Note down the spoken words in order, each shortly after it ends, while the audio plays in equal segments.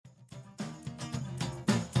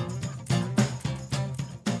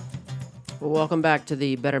Well, welcome back to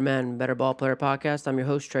the Better Men, Better Ball Player podcast. I'm your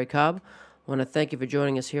host, Trey Cobb. I want to thank you for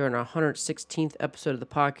joining us here on our 116th episode of the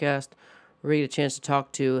podcast. We get a chance to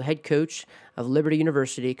talk to head coach of Liberty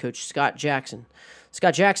University, Coach Scott Jackson.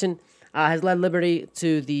 Scott Jackson has led Liberty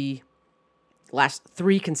to the last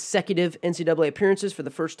 3 consecutive NCAA appearances for the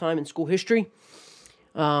first time in school history.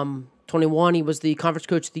 21, he was the Conference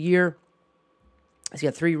Coach of the Year. He's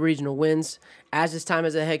got 3 regional wins. As his time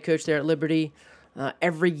as a head coach there at Liberty,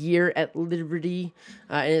 every year at Liberty,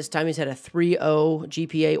 in his time, he's had a 3.0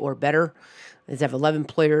 GPA or better. He's have 11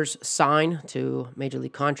 players sign to major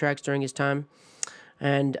league contracts during his time.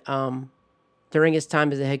 And during his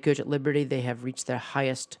time as a head coach at Liberty, they have reached their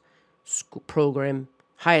highest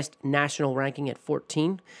highest national ranking at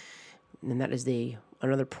 14. And that is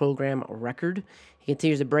another program record. He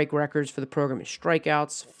continues to break records for the program in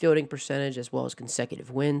strikeouts, fielding percentage, as well as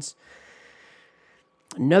consecutive wins.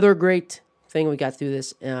 Another great thing we got through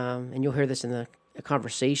this, and you'll hear this in the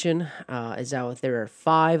conversation, is that there are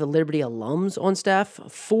 5 Liberty alums on staff.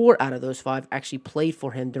 4 out of those 5 actually played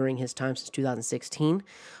for him during his time since 2016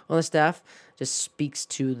 on the staff. Just speaks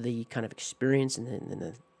to the kind of experience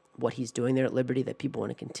and what he's doing there at Liberty, that people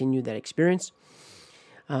want to continue that experience.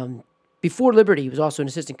 Before Liberty, he was also an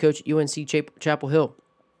assistant coach at UNC Chapel Hill.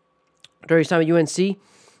 During his time at UNC,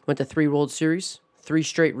 went to 3 World Series, 3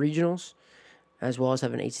 straight regionals, as well as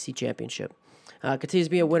have an ACC championship. Continues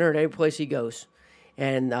to be a winner at any place he goes.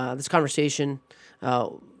 And this conversation, a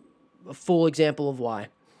full example of why.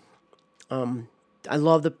 I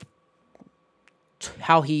love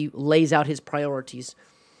how he lays out his priorities,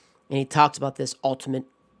 and he talks about this ultimate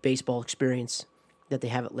baseball experience that they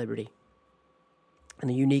have at Liberty and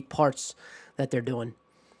the unique parts that they're doing,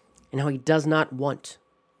 and how he does not want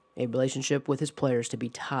a relationship with his players to be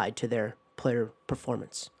tied to their player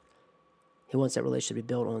performance. He wants that relationship to be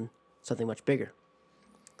built on something much bigger.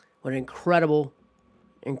 What an incredible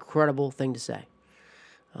thing to say.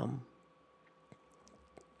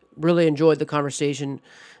 Really enjoyed the conversation,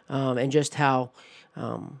 and just how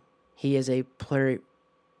he is a player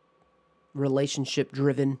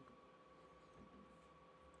relationship-driven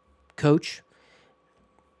coach.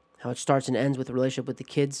 How it starts and ends with a relationship with the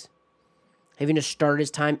kids. Having just started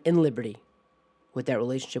his time in Liberty with that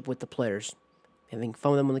relationship with the players. Having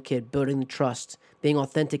fun with them on the kid, building the trust, being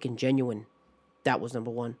authentic and genuine. That was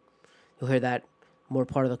number 1. You'll hear that more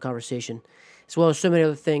part of the conversation, as well as so many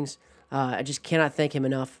other things. I just cannot thank him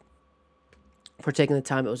enough for taking the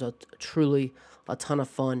time. It was truly a ton of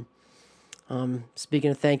fun.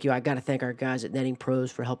 Speaking of thank you, I got to thank our guys at Netting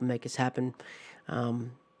Pros for helping make this happen,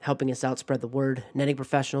 helping us out spread the word. Netting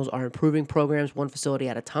professionals are improving programs one facility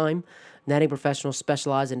at a time. Netting professionals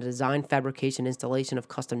specialize in the design, fabrication, installation of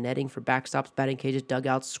custom netting for backstops, batting cages,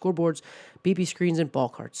 dugouts, scoreboards, BP screens, and ball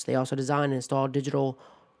carts. They also design and install digital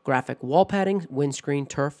graphic wall padding, windscreen,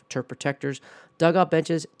 turf protectors, dugout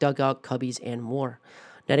benches, dugout cubbies, and more.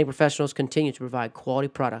 Netting professionals continue to provide quality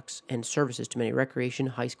products and services to many recreation,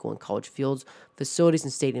 high school, and college fields, facilities,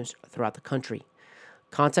 and stadiums throughout the country.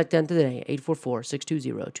 Contact them today,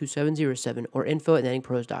 844-620-2707 or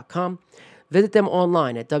info@nettingpros.com. Visit them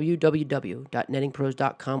online at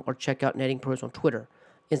www.nettingpros.com or check out Netting Pros on Twitter,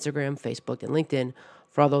 Instagram, Facebook, and LinkedIn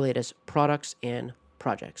for all the latest products and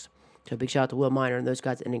projects. So a big shout out to Will Miner and those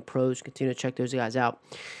guys at Netting Pros. Continue to check those guys out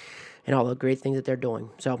and all the great things that they're doing.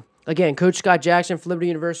 So again, Coach Scott Jackson for Liberty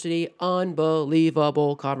University,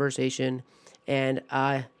 unbelievable conversation, and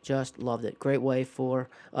I just loved it. Great way for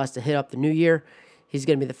us to hit up the new year. He's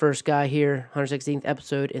going to be the first guy here, 116th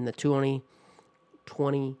episode in the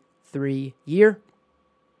 2023 year.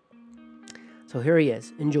 So here he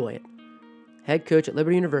is. Enjoy it. Head coach at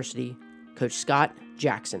Liberty University, Coach Scott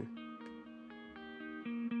Jackson.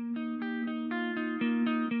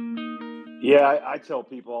 Yeah, I tell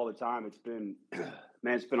people all the time, it's been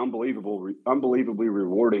unbelievably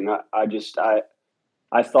rewarding.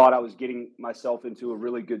 I thought I was getting myself into a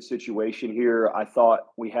really good situation here. I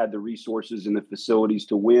thought we had the resources and the facilities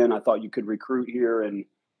to win. I thought you could recruit here, and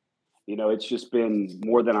it's just been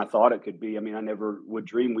more than I thought it could be. I mean, I never would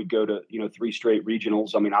dream we'd go to 3 straight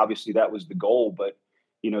regionals. I mean, obviously that was the goal, but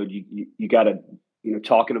you got to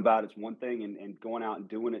talking about it's one thing, and going out and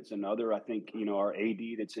doing it's another. I think our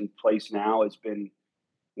AD that's in place now has been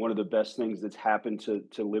one of the best things that's happened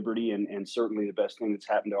to Liberty, and certainly the best thing that's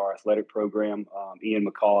happened to our athletic program. Ian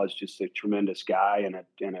McCaw is just a tremendous guy and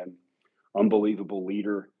an unbelievable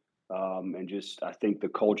leader. And just, I think the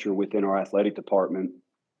culture within our athletic department,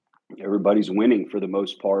 everybody's winning for the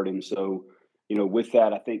most part. And so, with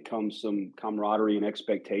that, I think comes some camaraderie and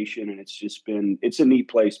expectation. And it's a neat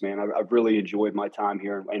place, man. I've really enjoyed my time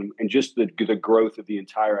here, and just the growth of the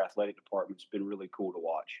entire athletic department's been really cool to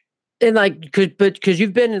watch. And like, because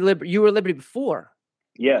you've been in Liberty, you were Liberty before,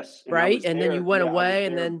 Yes. And I right? was And then you there. went Yeah, I was away,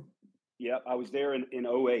 and there. then Yeah, I was there in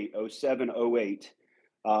 08, 07, 08.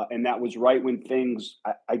 And that was right when things,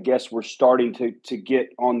 I guess, were starting to get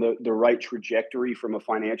on the right trajectory from a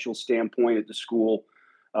financial standpoint at the school.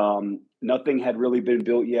 Nothing had really been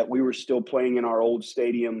built yet. We were still playing in our old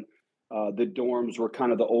stadium. The dorms were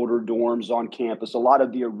kind of the older dorms on campus. A lot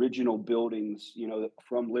of the original buildings,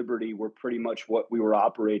 from Liberty were pretty much what we were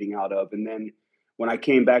operating out of. And then when I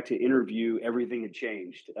came back to interview, everything had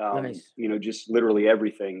changed. nice. Just literally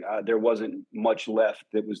everything. There wasn't much left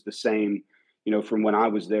that was the same, from when I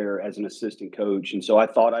was there as an assistant coach. And so I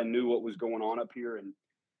thought I knew what was going on up here, and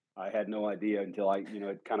I had no idea until I,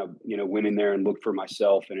 kind of, went in there and looked for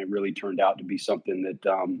myself, and it really turned out to be something that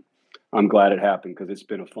I'm glad it happened, because it's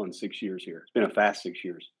been a fun 6 years here. It's been a fast 6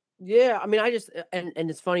 years. Yeah, I mean, I just and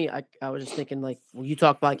it's funny. I was just thinking, like, when you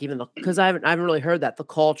talk about, like, even because I haven't really heard that the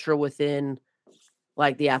culture within,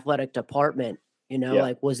 like, the athletic department. Yeah.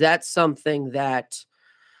 Like, was that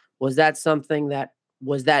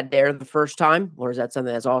there the first time, or is that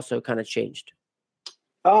something that's also kind of changed?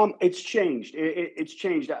 It's changed. It's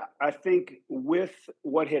changed. I think with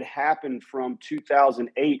what had happened from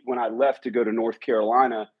 2008 when I left to go to North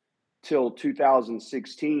Carolina till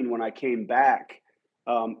 2016 when I came back,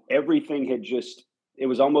 everything had just, it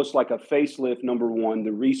was almost like a facelift. Number one,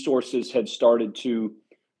 the resources had started to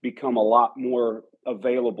become a lot more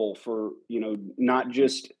available for, not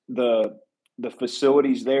just the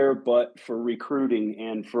facilities there, but for recruiting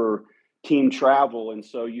and for team travel. And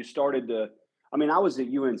so you started to, I mean, I was at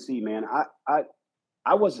UNC, man.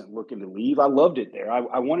 I wasn't looking to leave. I loved it there.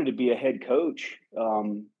 I wanted to be a head coach.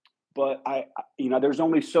 But there's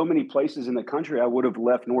only so many places in the country I would have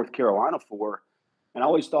left North Carolina for. And I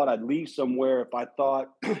always thought I'd leave somewhere if I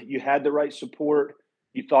thought you had the right support,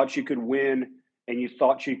 you thought you could win, and you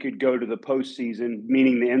thought you could go to the postseason,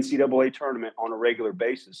 meaning the NCAA tournament, on a regular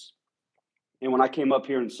basis. And when I came up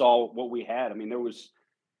here and saw what we had, I mean,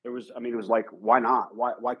 I mean, it was like, why not?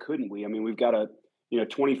 Why couldn't we? I mean, we've got a,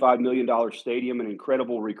 $25 million stadium, an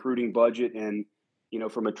incredible recruiting budget. And,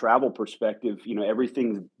 from a travel perspective,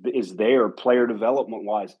 everything is there, player development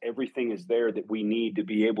wise, everything is there that we need to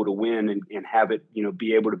be able to win and have it,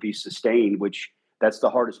 be able to be sustained, which that's the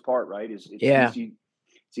hardest part, right? It's Yeah. easy.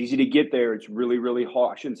 It's easy to get there. It's really, really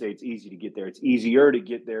hard. I shouldn't say it's easy to get there. It's easier to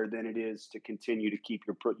get there than it is to continue to keep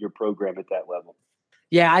your program at that level.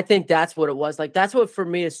 Yeah, I think that's what it was. Like, that's what for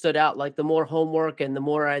me it stood out. Like, the more homework and the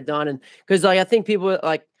more I'd done, and because, like, I think people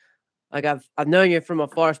like I've known you from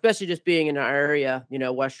afar, especially just being in our area,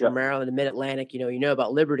 Western Yep. Maryland and Mid Atlantic. You know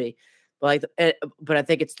about Liberty, but but I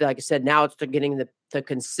think it's, like I said, now it's getting the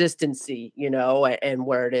consistency, and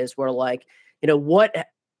where it is, where, like, what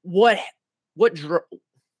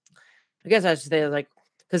I guess I should say, like,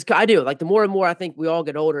 because I do, like, the more and more I think we all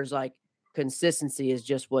get older, is like consistency is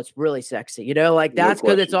just what's really sexy, like, No that's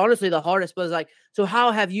because it's question. honestly the hardest. But it's like, so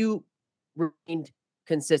how have you remained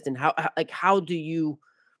consistent? Like, how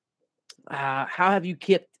have you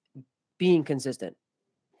kept being consistent?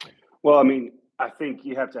 Well, I mean, I think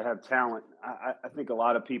you have to have talent. I think a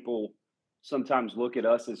lot of people sometimes look at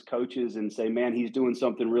us as coaches and say, man, he's doing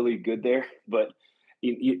something really good there. But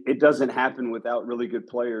it doesn't happen without really good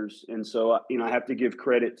players. And so, I have to give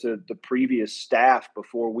credit to the previous staff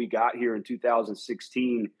before we got here in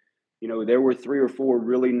 2016. There were 3 or 4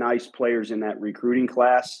 really nice players in that recruiting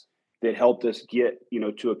class that helped us get,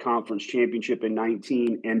 to a conference championship in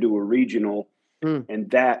 19 and to a regional. Mm. And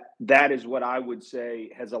that is what I would say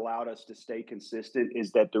has allowed us to stay consistent,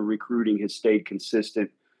 is that the recruiting has stayed consistent.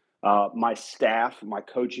 My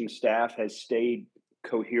coaching staff has stayed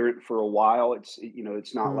coherent for a while. It's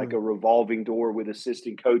not like Mm. a revolving door with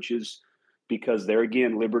assistant coaches, because they're,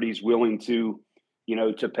 again, Liberty's willing to,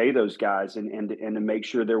 to pay those guys and to make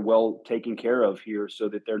sure they're well taken care of here, so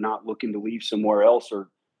that they're not looking to leave somewhere else, or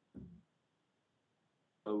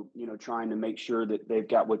trying to make sure that they've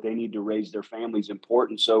got what they need to raise their families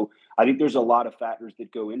important. So I think there's a lot of factors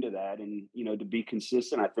that go into that. And, to be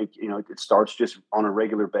consistent, I think, it starts just on a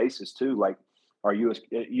regular basis too. Like, are you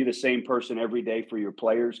the same person every day for your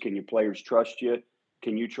players? Can your players trust you?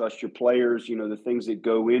 Can you trust your players? The things that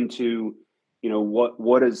go into,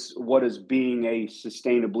 what is being a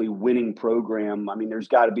sustainably winning program. I mean, there's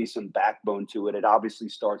got to be some backbone to it. It obviously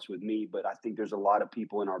starts with me, but I think there's a lot of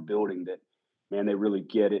people in our building that, man, they really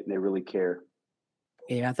get it and they really care.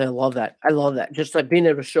 Yeah, I love that. I love that. Just like being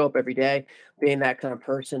able to show up every day, being that kind of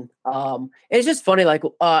person. It's just funny. Like,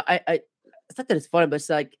 it's not that it's funny, but it's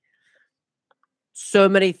like so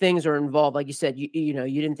many things are involved. Like you said, you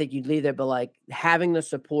didn't think you'd leave there, but like having the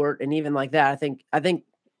support and even like that, I think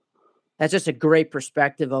that's just a great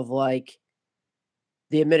perspective of like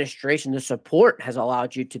the administration, the support has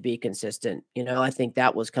allowed you to be consistent. I think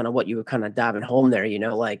that was kind of what you were kind of diving home there,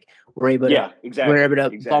 like Yeah, we're able exactly, to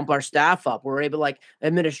bump exactly. our staff up. We're able, like,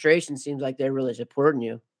 administration seems like they're really supporting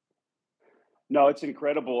you. No, it's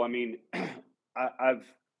incredible. I mean, I've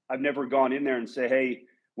never gone in there and say, "Hey,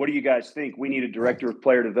 what do you guys think? We need a director of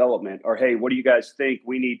player development," or "Hey, what do you guys think?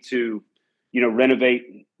 We need to,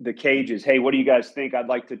 renovate the cages. Hey, what do you guys think? I'd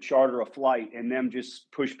like to charter a flight," and them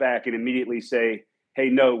just push back and immediately say, "Hey,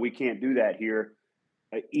 no, we can't do that here."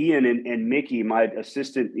 Ian and Mickey, my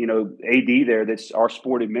assistant, AD there, that's our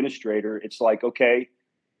sport administrator. It's like, okay,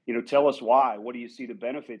 tell us why. What do you see the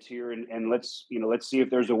benefits here? And let's see if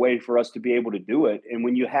there's a way for us to be able to do it. And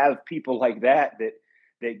when you have people like that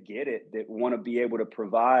get it, that want to be able to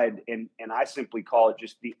provide, and I simply call it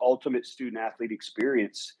just the ultimate student athlete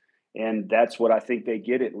experience. And that's what I think they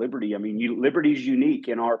get at Liberty. I mean, Liberty's unique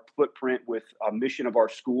in our footprint with a mission of our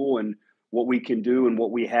school and what we can do and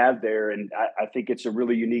what we have there. And I think it's a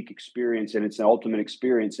really unique experience, and it's an ultimate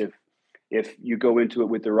experience if you go into it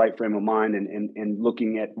with the right frame of mind and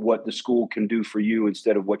looking at what the school can do for you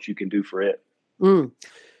instead of what you can do for it. Mm.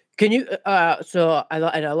 Can you, so and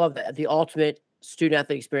I love that, the ultimate student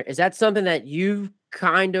athlete experience. Is that something that you've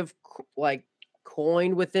kind of like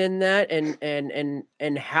coined within that?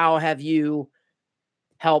 And how have you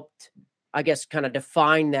helped, I guess, kind of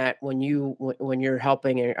define that when you're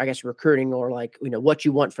helping, I guess, recruiting, or like, what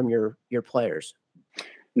you want from your players?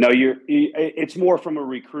 No, it's more from a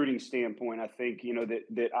recruiting standpoint. I think,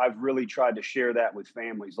 that I've really tried to share that with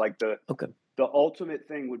families. Like Okay. the ultimate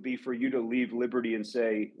thing would be for you to leave Liberty and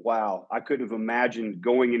say, wow, I couldn't have imagined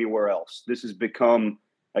going anywhere else. This has become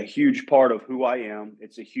a huge part of who I am.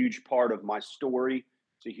 It's a huge part of my story.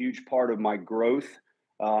 It's a huge part of my growth.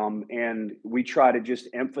 And we try to just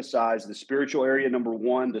emphasize the spiritual area, number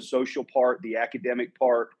one, the social part, the academic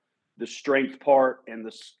part, the strength part, and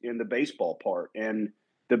the baseball part. And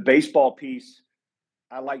the baseball piece,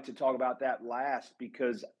 I like to talk about that last,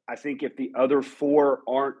 because I think if the other four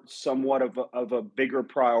aren't somewhat of a bigger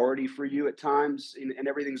priority for you at times, and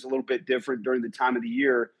everything's a little bit different during the time of the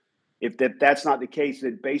year, if that's not the case,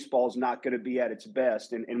 then baseball is not going to be at its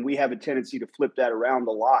best. And we have a tendency to flip that around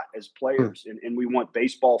a lot as Hmm. players. And we want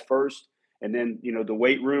baseball first, and then, the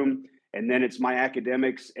weight room, and then it's my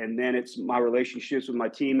academics, and then it's my relationships with my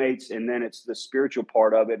teammates, and then it's the spiritual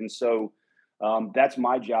part of it. And so that's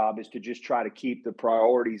my job, is to just try to keep the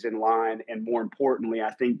priorities in line. And more importantly,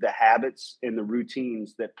 I think the habits and the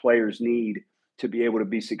routines that players need to be able to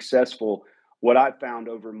be successful. What I've found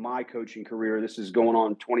over my coaching career, this is going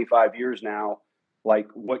on 25 years now, like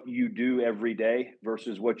what you do every day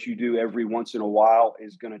versus what you do every once in a while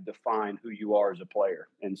is going to define who you are as a player.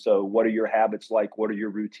 And so, what are your habits like? What are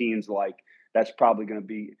your routines like? That's probably going to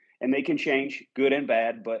be, and they can change, good and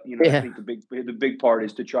bad. But I Yeah. think the big part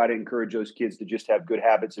is to try to encourage those kids to just have good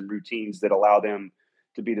habits and routines that allow them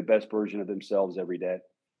to be the best version of themselves every day.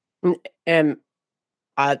 Mm, And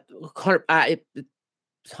I,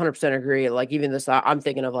 100% agree. Like, even this, I'm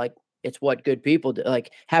thinking of, like, it's what good people do.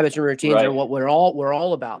 Like, habits and routines are Right. what we're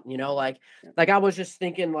all about. Like, Yeah. I was just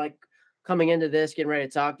thinking, like, coming into this, getting ready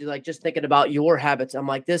to talk to you, like, just thinking about your habits. I'm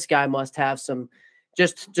like, this guy must have some,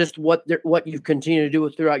 just what you continue to do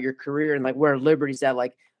throughout your career, and like where Liberty's at.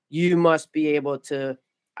 Like, you must be able to.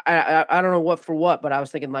 I don't know what for what, but I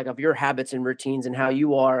was thinking, like, of your habits and routines and how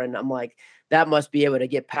you are, and I'm like, that must be able to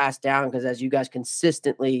get passed down, because as you guys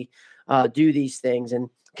consistently do these things. And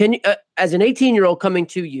can you, as an 18-year-old coming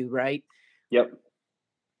to you, right? Yep.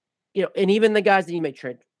 And even the guys that you may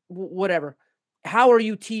trade, whatever. How are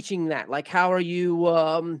you teaching that? Like, how are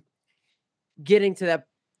you getting to that,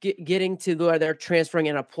 getting to where they're transferring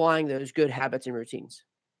and applying those good habits and routines?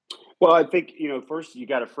 Well, I think, first you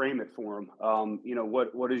got to frame it for them.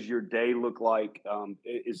 What does your day look like?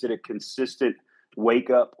 Is it a consistent wake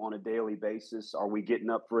up on a daily basis? Are we getting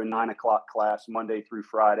up for a 9 o'clock class Monday through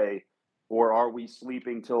Friday, or are we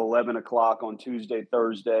sleeping till 11 o'clock on Tuesday,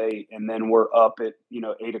 Thursday, and then we're up at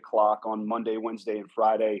 8 o'clock on Monday, Wednesday, and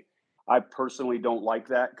Friday? I personally don't like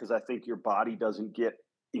that, because I think your body doesn't get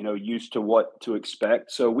used to what to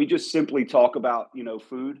expect. So we just simply talk about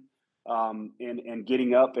food, and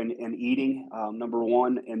getting up and eating, number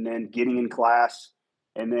one, and then getting in class,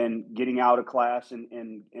 and then getting out of class,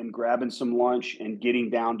 and grabbing some lunch and getting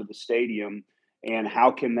down to the stadium. And how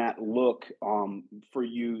can that look, for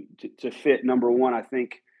you to fit, number one, I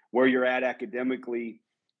think, where you're at academically,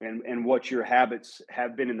 and what your habits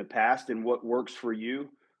have been in the past and what works for you,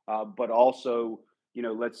 but also,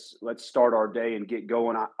 let's start our day and get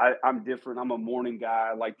going. I'm different. I'm a morning guy.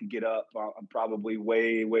 I like to get up. I'm probably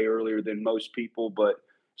way earlier than most people, but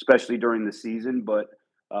especially during the season. But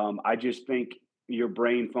I just think your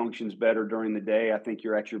brain functions better during the day. I think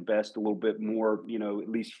you're at your best a little bit more, at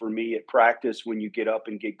least for me at practice when you get up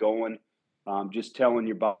and get going. Just telling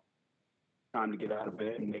your body time to get out of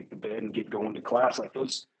bed and make the bed and get going to class. Like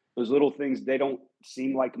those little things, they don't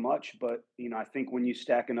seem like much, but I think when you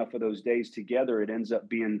stack enough of those days together, it ends up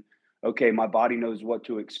being okay. My body knows what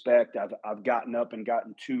to expect. I've gotten up and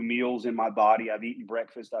gotten 2 meals in my body. I've eaten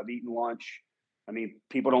breakfast. I've eaten lunch. I mean,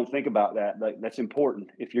 people don't think about that. Like that's important.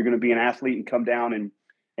 If you're going to be an athlete and come down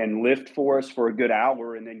and lift for us for a good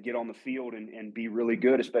hour and then get on the field and be really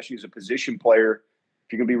good, especially as a position player,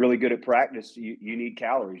 if you're going to be really good at practice, you need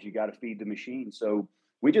calories. You got to feed the machine. So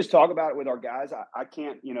we just talk about it with our guys. I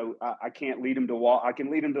can't, I can't lead them to water. I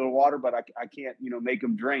can lead them to the water, but I can't, make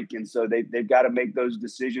them drink. And so they've got to make those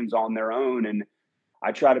decisions on their own. And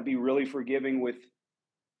I try to be really forgiving with,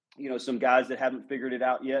 some guys that haven't figured it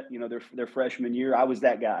out yet. Their freshman year. I was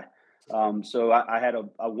that guy. So I had a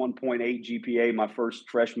 1.8 GPA my first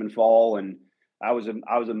freshman fall, and I was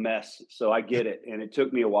a mess. So I get it, and it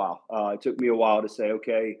took me a while. It took me a while to say,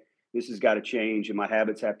 okay, this has got to change, and my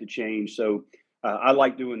habits have to change. So I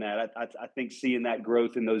like doing that. I think seeing that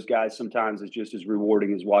growth in those guys sometimes is just as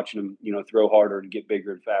rewarding as watching them, throw harder and get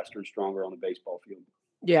bigger and faster and stronger on the baseball field.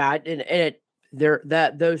 Yeah,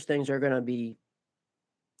 those things are going to be.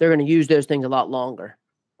 They're going to use those things a lot longer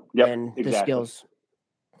than the skills.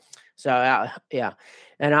 So yeah,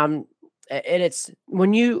 and it's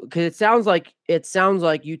when because it sounds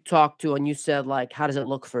like you talked to and you said like, how does it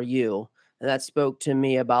look for you? And that spoke to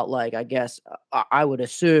me about like, I guess I would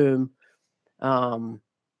assume,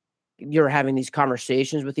 you're having these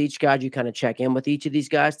conversations with each guy. You kind of check in with each of these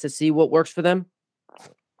guys to see what works for them.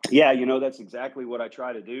 Yeah, that's exactly what I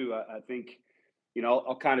try to do. I think.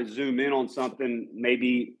 I'll kind of zoom in on something.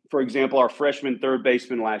 Maybe, for example, our freshman third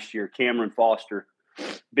baseman last year, Cameron Foster,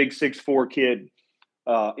 big 6'4" kid,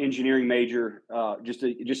 engineering major, just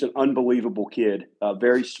an unbelievable kid,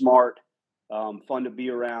 very smart, fun to be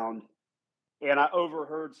around. And I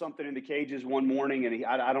overheard something in the cages one morning, and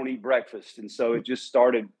I don't eat breakfast, and so it just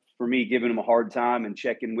started for me giving him a hard time and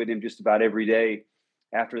checking with him just about every day.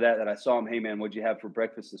 After that I saw him, hey man, what'd you have for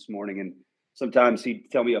breakfast this morning? And sometimes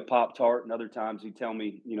he'd tell me a Pop-Tart, and other times he'd tell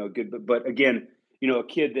me, good. But again, a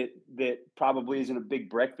kid that probably isn't a big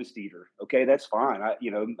breakfast eater. Okay, that's fine.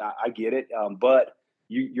 I get it. But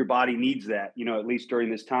your body needs that, at least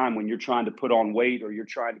during this time when you're trying to put on weight or you're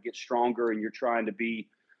trying to get stronger and you're trying to be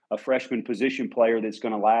a freshman position player that's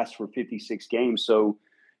going to last for 56 games. So,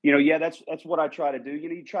 that's what I try to do.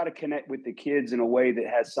 You try to connect with the kids in a way that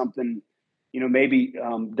has something maybe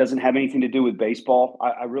doesn't have anything to do with baseball.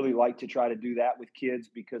 I really like to try to do that with kids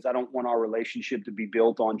because I don't want our relationship to be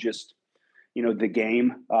built on just, the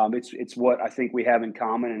game. It's what I think we have in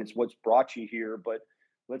common, and it's what's brought you here. But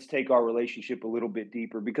let's take our relationship a little bit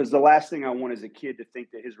deeper, because the last thing I want is a kid to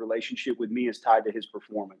think that his relationship with me is tied to his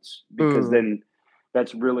performance, because then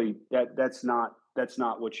that's really that's not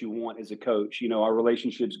what you want as a coach. Our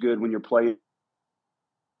relationship's good when you're playing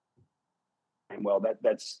well.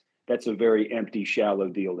 That's a very empty, shallow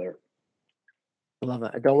deal there. I love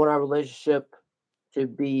it. I don't want our relationship to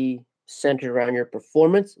be centered around your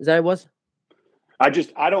performance. Is that it was? I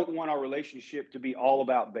don't want our relationship to be all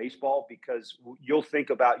about baseball, because you'll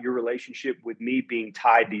think about your relationship with me being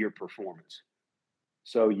tied to your performance.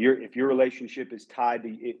 So if your relationship is tied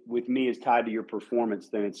to with me is tied to your performance,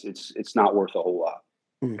 then it's not worth a whole lot.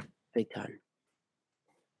 Big time.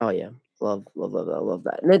 Oh yeah, love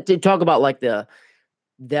that. And then to talk about like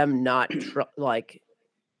them not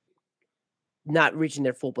not reaching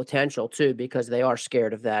their full potential too, because they are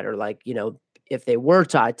scared of that, or like, if they were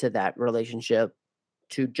tied to that relationship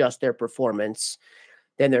to just their performance,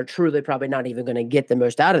 then they're truly probably not even going to get the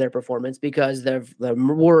most out of their performance, because they're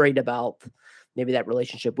worried about maybe that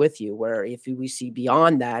relationship with you, where if we see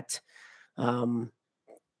beyond that,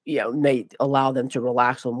 may allow them to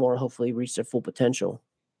relax a little more, hopefully reach their full potential.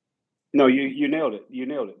 No, you nailed it. You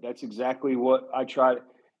nailed it. That's exactly what I try.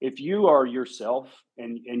 If you are yourself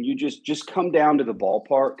and you just come down to the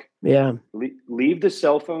ballpark, leave the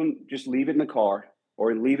cell phone, just leave it in the car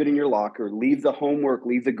or leave it in your locker, leave the homework,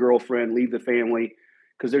 leave the girlfriend, leave the family,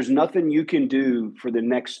 because there's nothing you can do for the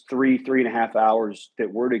next 3.5 hours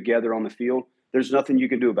that we're together on the field. There's nothing you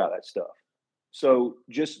can do about that stuff. So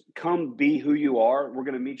just come be who you are. We're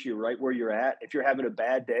going to meet you right where you're at. If you're having a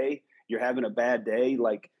bad day, you're having a bad day.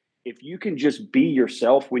 Like, if you can just be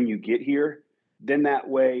yourself when you get here, then that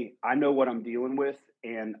way I know what I'm dealing with,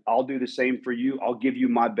 and I'll do the same for you. I'll give you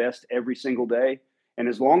my best every single day. And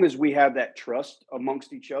as long as we have that trust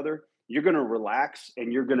amongst each other, you're going to relax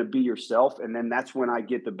and you're going to be yourself. And then that's when I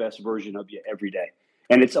get the best version of you every day.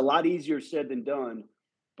 And it's a lot easier said than done,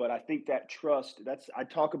 but I think that trust, I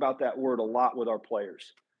talk about that word a lot with our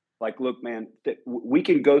players. Like, look, man, we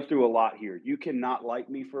can go through a lot here. You cannot like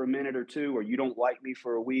me for a minute or two, or you don't like me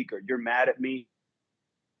for a week, or you're mad at me.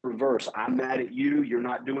 Reverse, I'm mad at you. You're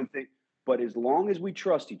not doing things. But as long as we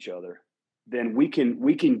trust each other, then we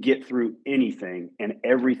can get through anything, and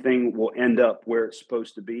everything will end up where it's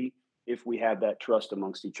supposed to be if we have that trust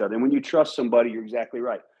amongst each other. And when you trust somebody, you're exactly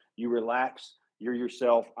right. You relax, you're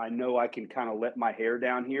yourself. I know I can kind of let my hair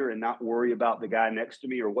down here and not worry about the guy next to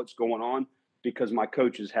me or what's going on, because my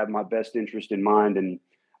coaches have my best interest in mind. And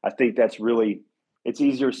I think that's really, it's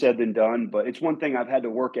easier said than done, but it's one thing I've had to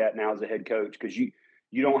work at now as a head coach, because you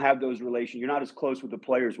don't have those relations. You're not as close with the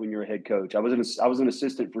players when you're a head coach. I was an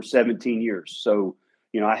assistant for 17 years. So,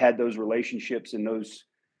 I had those relationships and those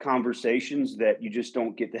conversations that you just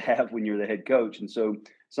don't get to have when you're the head coach. And so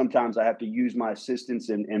sometimes I have to use my assistants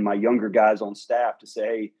and my younger guys on staff to say,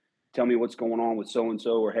 hey, tell me what's going on with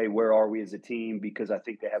so-and-so, or, hey, where are we as a team? Because I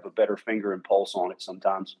think they have a better finger and pulse on it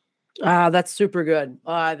sometimes. That's super good.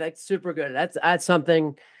 That's super good. That's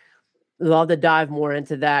something. Love to dive more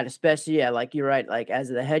into that, especially, yeah, like you're right. Like as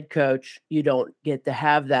the head coach, you don't get to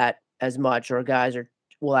have that as much, or guys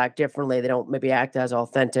will act differently. They don't maybe act as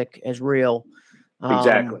authentic, as real.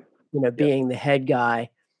 Exactly. Being the head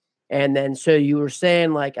guy. And then, so you were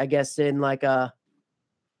saying, like, I guess in like a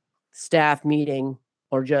staff meeting,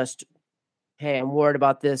 or just, hey, I'm worried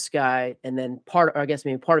about this guy. And then part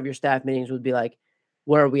of your staff meetings would be like,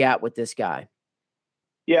 where are we at with this guy?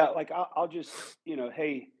 Yeah. Like I'll just,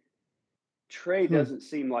 hey, Trey Hmm. doesn't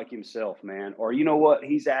seem like himself, man. Or you know what?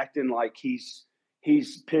 He's acting like he's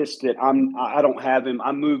pissed that I don't have him.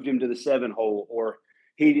 I moved him to the 7 hole, or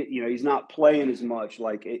he's not playing as much.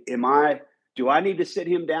 Like, do I need to sit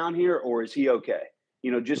him down here, or is he okay?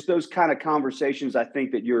 Just those kind of conversations. I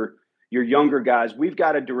think that your younger guys. We've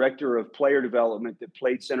got a director of player development that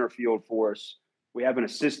played center field for us. We have an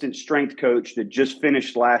assistant strength coach that just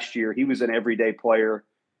finished last year. He was an everyday player.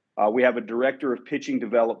 We have a director of pitching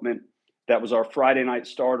development that was our Friday night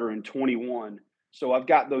starter in 21. So I've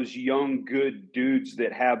got those young, good dudes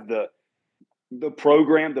that have the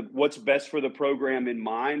program, what's best for the program in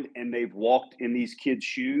mind, and they've walked in these kids'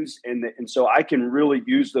 shoes, and so I can really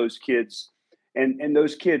use those kids. And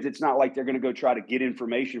those kids, it's not like they're going to go try to get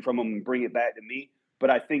information from them and bring it back to me, but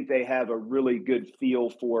I think they have a really good feel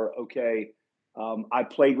for, okay, I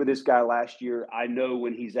played with this guy last year. I know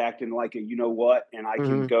when he's acting like a and I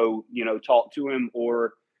can go, talk to him.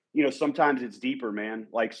 Or, sometimes it's deeper, man.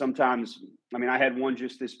 Like sometimes, I had one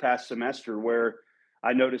just this past semester where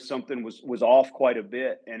I noticed something was off quite a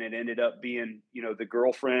bit, and it ended up being, the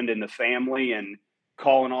girlfriend and the family, and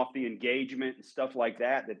calling off the engagement and stuff like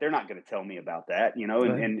that they're not going to tell me about that,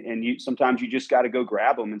 Right. and you sometimes you just got to go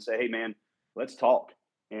grab them and say, hey, man, let's talk.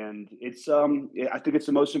 And it's I think it's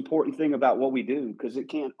the most important thing about what we do, because it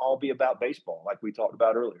can't all be about baseball like we talked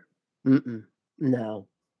about earlier. Mm-mm. No,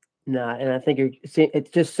 no. And I think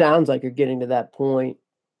it just sounds like you're getting to that point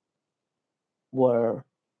where,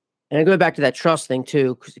 and I go back to that trust thing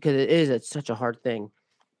too, because it's such a hard thing.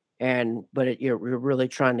 But you're really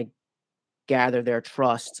trying to gather their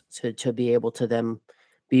trust to be able to them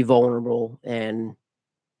be vulnerable, and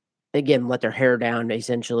again, let their hair down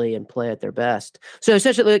essentially and play at their best. So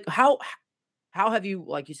essentially, like, how have you,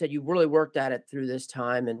 like you said, you really worked at it through this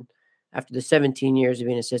time, and after the 17 years of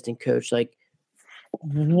being an assistant coach, like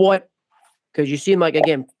what, because you seem like,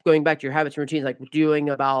 again, going back to your habits and routines, like doing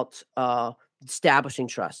about establishing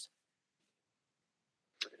trust.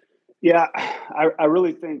 Yeah, I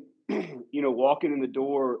really think, walking in the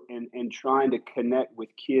door and trying to connect with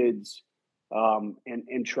kids,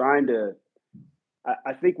 and trying to,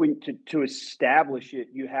 I think when to establish it,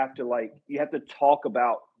 you have to talk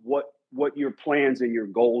about what your plans and your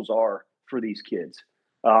goals are for these kids,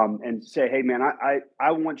 and say, hey, man,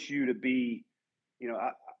 I want you to be,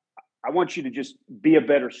 I want you to just be a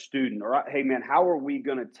better student. Or, hey, man, how are we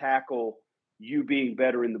going to tackle you being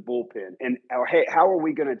better in the bullpen? Or, hey, how are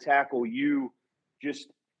we going to tackle you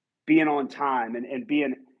just being on time and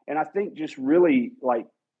being, and I think just really like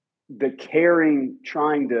the caring,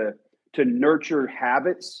 trying to nurture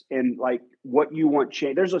habits and like what you want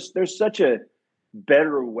change. There's such a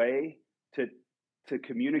better way to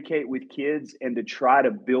communicate with kids and to try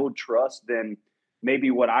to build trust than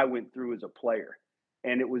maybe what I went through as a player.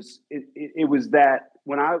 And it was that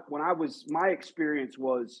when I was, my experience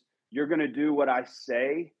was, you're going to do what I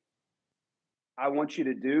say I want you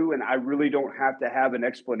to do, and I really don't have to have an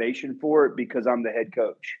explanation for it because I'm the head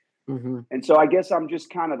coach. Mm-hmm. And so I guess I'm just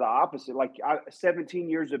kind of the opposite. Like 17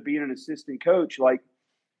 years of being an assistant coach, like,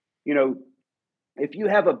 you know, if you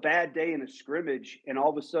have a bad day in a scrimmage and all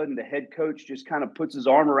of a sudden the head coach just kind of puts his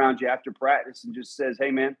arm around you after practice and just says,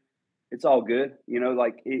 "Hey, man, it's all good,"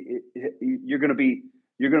 like you're going to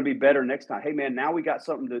be better next time. Hey, man, now we got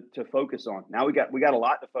something to focus on. Now we got a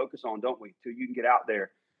lot to focus on, don't we? Till you can get out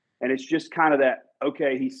there, and it's just kind of that.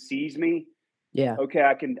 Okay, he sees me. Yeah. Okay,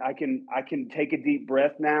 I can take a deep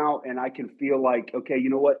breath now, and I can feel like, okay, you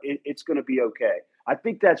know what? It's going to be okay. I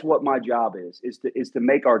think that's what my job is to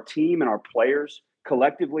make our team and our players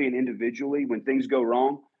collectively and individually, when things go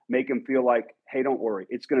wrong, make them feel like, hey, don't worry,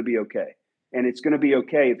 it's going to be okay. And it's going to be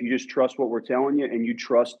okay if you just trust what we're telling you and you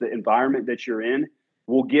trust the environment that you're in.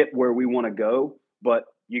 We'll get where we want to go, but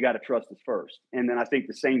you got to trust us first. And then I think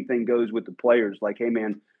the same thing goes with the players. Like, hey,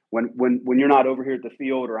 man, when you're not over here at the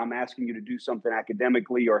field, or I'm asking you to do something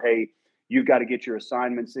academically, or hey, you've got to get your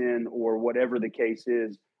assignments in, or whatever the case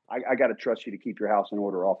is, I got to trust you to keep your house in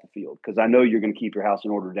order off the field, because I know you're going to keep your house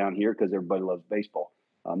in order down here because everybody loves baseball.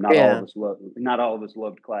 Not all of us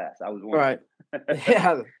loved class. I was one. Right.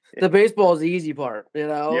 Yeah. The baseball is the easy part.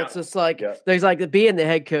 Yeah. It's just like Yeah. there's like being the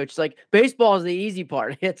head coach. Like baseball is the easy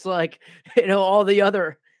part. It's like all the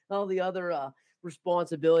other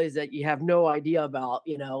responsibilities that you have no idea about.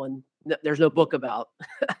 And there's no book about.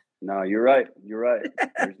 No, you're right. You're right.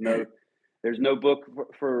 There's no book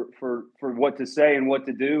for what to say and what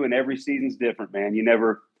to do, and every season's different, man. You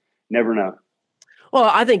never know. Well,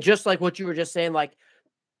 I think just like what you were just saying, like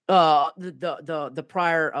the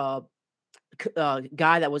prior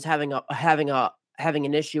guy that was having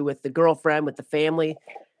an issue with the girlfriend, with the family.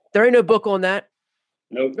 There ain't no book on that.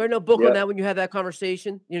 Nope. There ain't no book on that when you have that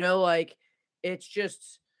conversation. Like it's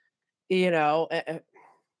just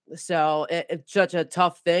so it's such a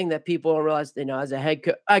tough thing that people don't realize. As a head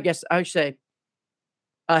coach, I guess I should say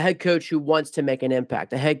a head coach who wants to make an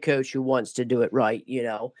impact, a head coach who wants to do it right.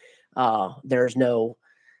 There's no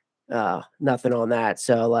nothing on that.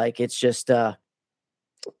 So like it's just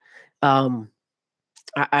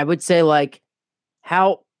I would say, like,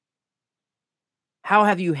 how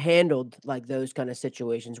have you handled like those kind of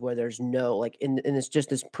situations where there's no, like, in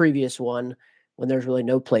this previous one, when there's really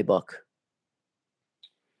no playbook?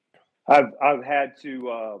 I've had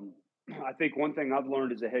to. I think one thing I've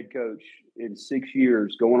learned as a head coach in 6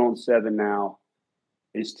 years, going on 7 now,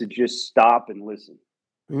 is to just stop and listen.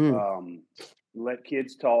 Let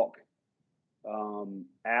kids talk.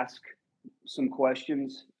 Ask some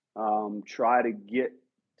questions. Try to get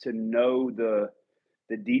to know the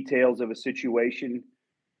details of a situation.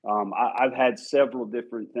 I've had several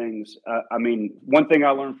different things. One thing I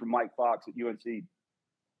learned from Mike Fox at UNC: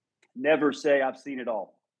 never say I've seen it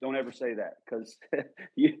all. Don't ever say that, because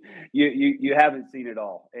you haven't seen it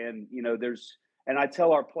all. And and I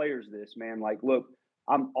tell our players this, man. Like, look,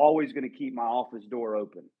 I'm always going to keep my office door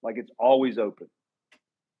open. Like, it's always open.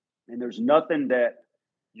 And there's nothing that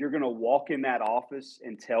you're going to walk in that office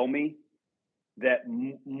and tell me that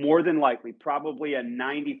more than likely, probably a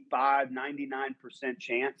 95, 99%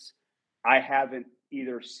 chance, I haven't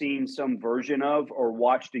either seen some version of or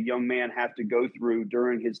watched a young man have to go through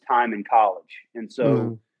during his time in college. And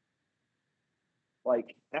so,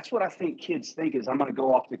 like, that's what I think kids think is, I'm going to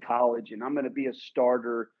go off to college and I'm going to be a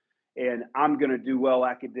starter and I'm going to do well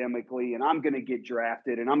academically and I'm going to get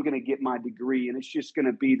drafted and I'm going to get my degree. And it's just going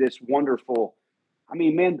to be this wonderful. I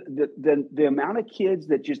mean, man, the amount of kids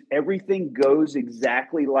that just everything goes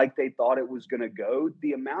exactly like they thought it was going to go,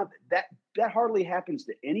 the amount that hardly happens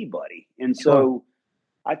to anybody. And so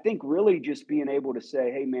I think really just being able to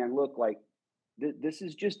say, hey, man, look, like, this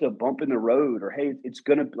is just a bump in the road, or hey, it's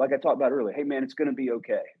gonna, like I talked about earlier, hey, man, it's gonna be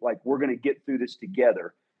okay. Like, we're gonna get through this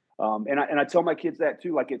together. And I tell my kids that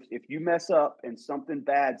too. Like, if you mess up and something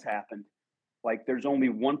bad's happened, like, there's only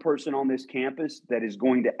one person on this campus that is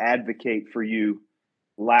going to advocate for you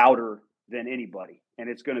louder than anybody, and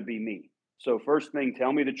it's going to be me. So first thing,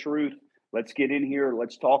 tell me the truth. Let's get in here.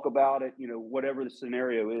 Let's talk about it. Whatever the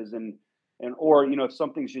scenario is, or if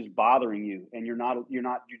something's just bothering you and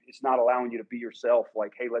it's not allowing you to be yourself.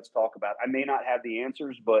 Like, hey, let's talk about it. I may not have the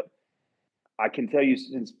answers, but I can tell you,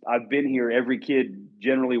 since I've been here, every kid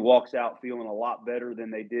generally walks out feeling a lot better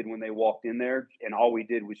than they did when they walked in there. And all we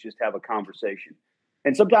did was just have a conversation.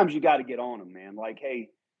 And sometimes you got to get on them, man. Like, hey,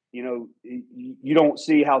 you don't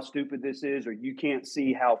see how stupid this is, or you can't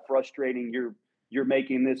see how frustrating you're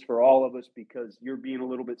making this for all of us because you're being a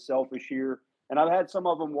little bit selfish here. And I've had some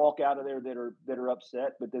of them walk out of there that are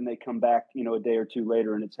upset, but then they come back, a day or two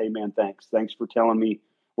later, and it's, hey, man, thanks for telling me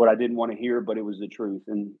what I didn't want to hear, but it was the truth.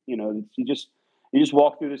 And you just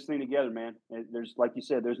walk through this thing together, man. There's, like you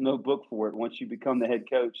said, there's no book for it. Once you become the head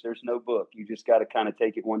coach, there's no book. You just got to kind of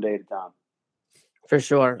take it one day at a time. For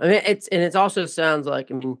sure. I mean, it also sounds like,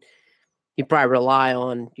 you probably rely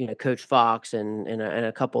on, Coach Fox and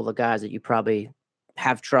a couple of the guys that you probably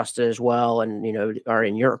have trusted as well, and are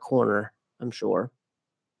in your corner, I'm sure.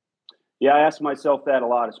 Yeah, I asked myself that a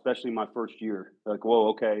lot, especially my first year. Like, whoa,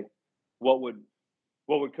 okay, what would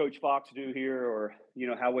Coach Fox do here, or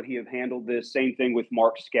how would he have handled this? Same thing with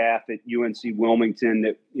Mark Scaff at UNC Wilmington.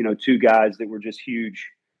 That two guys that were just huge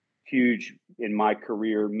in my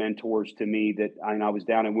career, mentors to me. That I was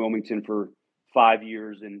down in Wilmington for 5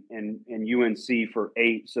 years and UNC for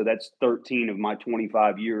 8, so that's 13 of my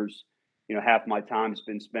 25 years. Half my time's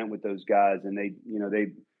been spent with those guys, and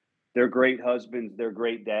they're great husbands, they're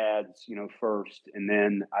great dads, first. And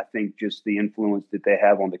then I think just the influence that they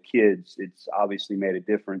have on the kids, it's obviously made a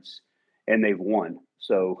difference, and they've won.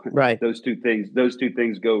 So right. those two things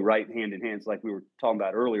go right hand in hand. It's like we were talking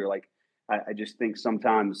about earlier. Like I just think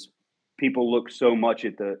sometimes people look so much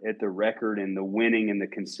at the record and the winning and the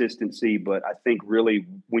consistency, but I think really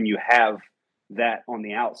when you have that on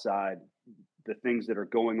the outside, the things that are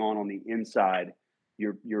going on the inside,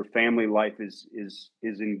 your family life is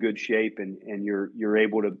in good shape, and you're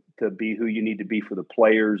able to be who you need to be for the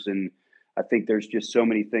players. And I think there's just so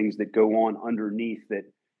many things that go on underneath that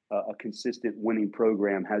a consistent winning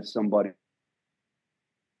program has somebody,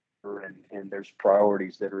 and there's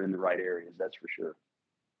priorities that are in the right areas. That's for sure.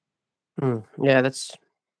 Yeah,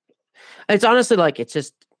 it's honestly like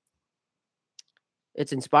it's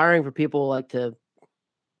inspiring for people like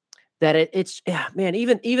it's man,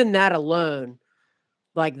 even that alone,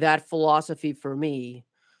 like that philosophy for me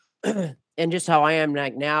and just how I am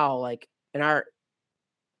like now, like it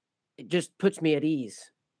just puts me at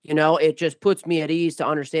ease. It just puts me at ease to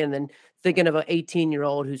understand. And then thinking of an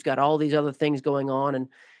 18-year-old who's got all these other things going on,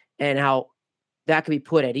 and how that can be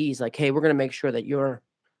put at ease. Like, hey, we're going to make sure that you're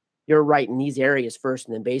right in these areas first,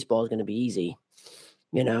 and then baseball is going to be easy.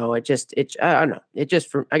 I don't know. I guess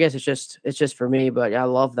it's just for me, but I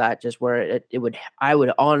love that, just where I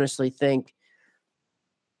would honestly think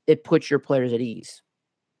it puts your players at ease.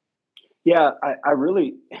 Yeah, I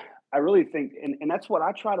really think, and that's what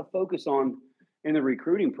I try to focus on in the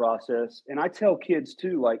recruiting process. And I tell kids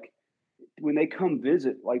too, like when they come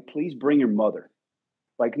visit, like please bring your mother.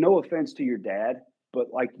 Like, no offense to your dad, but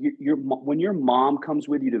like when your mom comes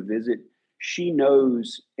with you to visit, she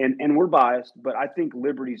knows, and we're biased, but I think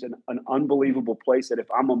Liberty's an unbelievable place that if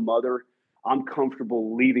I'm a mother, I'm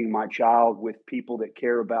comfortable leaving my child with people that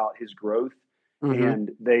care about his growth. Mm-hmm. And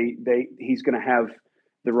he's going to have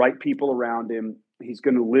the right people around him. He's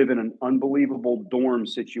going to live in an unbelievable dorm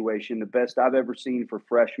situation, the best I've ever seen for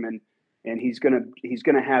freshmen. And he's going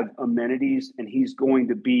to have amenities, and he's going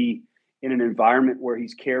to be in an environment where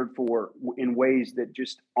he's cared for in ways that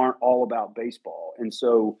just aren't all about baseball. And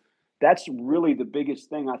so that's really the biggest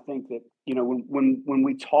thing. I think that, when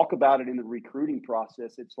we talk about it in the recruiting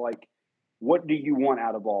process, it's like, what do you want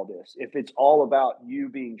out of all this? If it's all about you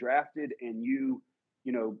being drafted and you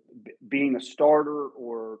being a starter,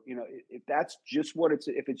 or, if that's just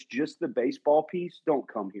if it's just the baseball piece, don't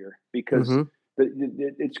come here, because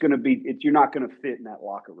it's going to be, you're not going to fit in that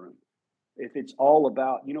locker room. If it's all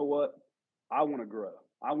about, what, I want to grow.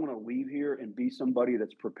 I want to leave here and be somebody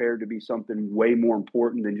that's prepared to be something way more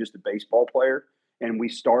important than just a baseball player. And we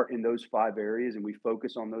start in those 5 areas, and we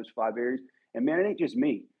focus on those 5 areas. And man, it ain't just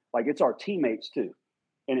me. Like, it's our teammates too.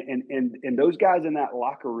 And those guys in that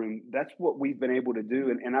locker room, that's what we've been able to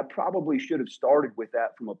do. And I probably should have started with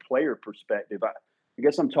that from a player perspective. I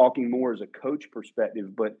guess I'm talking more as a coach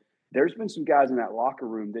perspective, but there's been some guys in that locker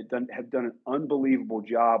room that have done an unbelievable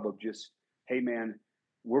job of just, hey man,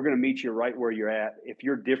 we're going to meet you right where you're at. If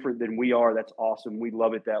you're different than we are, that's awesome. We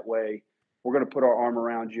love it that way. We're going to put our arm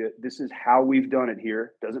around you. This is how we've done it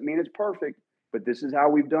here. Doesn't mean it's perfect, but this is how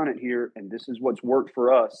we've done it here, and this is what's worked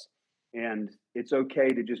for us. And it's okay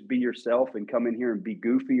to just be yourself and come in here and be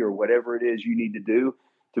goofy or whatever it is you need to do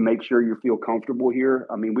to make sure you feel comfortable here.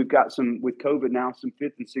 I mean, we've got with COVID now, some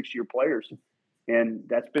 5th and 6th year players, and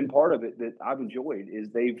that's been part of it that I've enjoyed,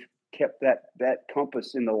 is they've kept that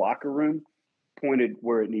compass in the locker room pointed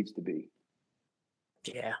where it needs to be.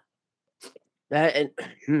 Yeah. Man,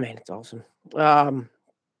 it's awesome.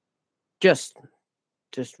 Just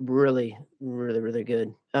really, really, really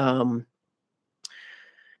good. Gosh,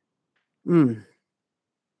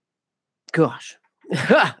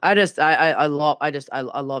 I love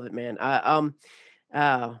it, man.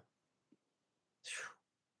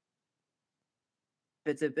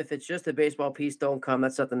 If it's just a baseball piece, don't come.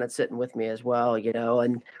 That's something that's sitting with me as well,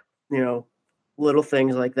 and little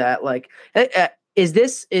things like that. Like, is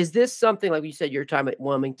this something, like you said, your time at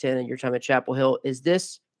Wilmington and your time at Chapel Hill? Is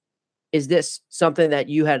this something that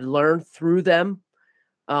you had learned through them,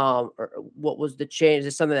 Or what was the change?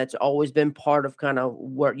 Is it something that's always been part of kind of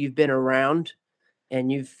where you've been around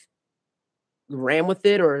and you've ran with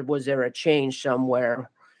it, or was there a change somewhere?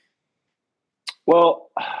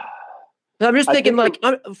 Well, I'm just I thinking, think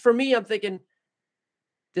like, for me, I'm thinking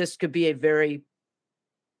this could be a very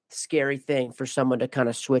scary thing for someone to kind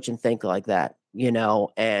of switch and think like that,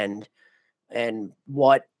 and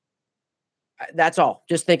what that's all.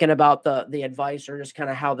 Just thinking about the advice or just kind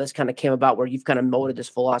of how this kind of came about, where you've kind of molded this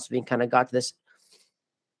philosophy and kind of got to this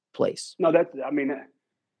place. no, I mean,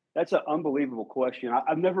 that's an unbelievable question.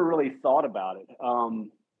 I've never really thought about it.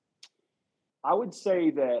 I would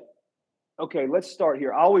say that, okay, let's start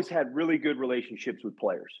here. I always had really good relationships with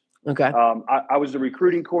players. Okay. I was the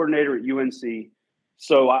recruiting coordinator at UNC.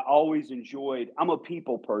 So I always I'm a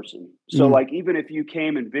people person. So Mhm. like, even if you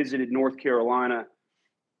came and visited North Carolina,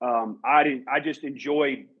 I just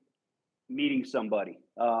enjoyed meeting somebody.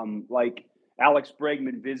 Like Alex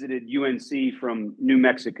Bregman visited UNC from New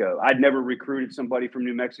Mexico. I'd never recruited somebody from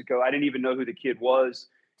New Mexico. I didn't even know who the kid was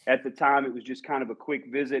at the time. It was just kind of a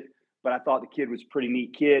quick visit, but I thought the kid was a pretty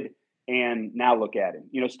neat kid. And now look at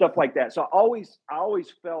him, stuff like that. So I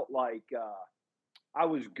always felt like I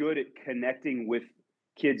was good at connecting with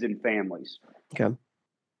kids and families. Okay.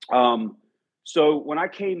 So when I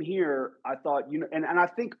came here, I thought, and I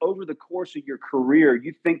think over the course of your career,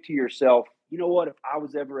 you think to yourself, you know what, if I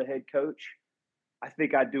was ever a head coach, I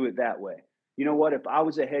think I'd do it that way. You know what, if I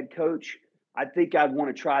was a head coach, I think I'd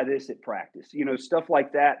want to try this at practice, stuff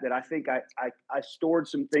like that, that I think I stored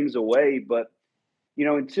some things away. But,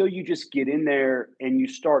 until you just get in there and you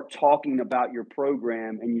start talking about your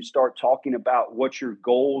program and you start talking about what your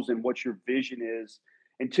goals and what your vision is,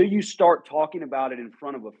 until you start talking about it in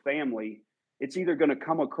front of a family, it's either going to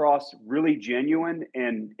come across really genuine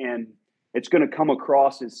and it's going to come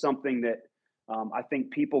across as something that I think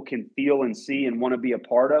people can feel and see and want to be a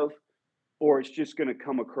part of, or it's just going to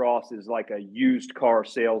come across as like a used car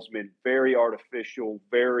salesman, very artificial,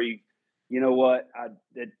 very,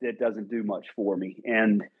 that doesn't do much for me.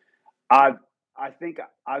 And I've, I think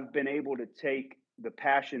I've been able to take the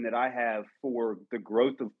passion that I have for the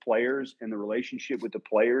growth of players and the relationship with the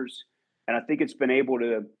players, and I think it's been able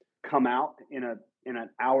to come out in an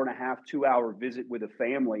hour and a half, 2 hour visit with a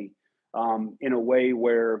family, in a way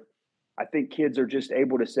where I think kids are just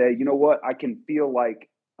able to say, you know what, I can feel like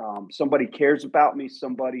somebody cares about me,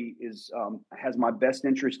 somebody has my best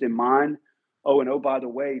interest in mind. Oh, and oh, by the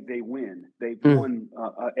way, they win. They've Mm. won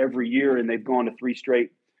every year, and they've gone to three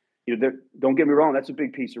straight. Don't get me wrong, that's a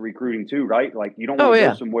big piece of recruiting too, right? Like, you don't want Oh to go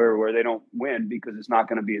yeah. somewhere where they don't win because it's not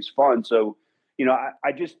going to be as fun. So,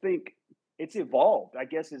 I just think it's evolved, I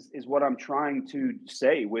guess, is what I'm trying to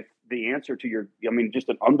say with the answer to just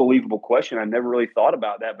an unbelievable question. I never really thought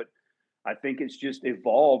about that, but I think it's just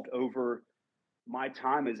evolved over my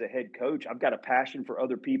time as a head coach. I've got a passion for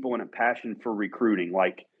other people and a passion for recruiting.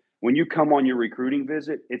 Like, when you come on your recruiting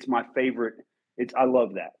visit, it's my favorite. I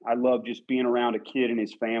love that. I love just being around a kid and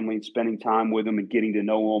his family and spending time with them and getting to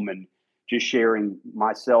know them and just sharing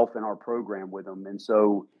myself and our program with them. And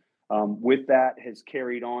so, with that has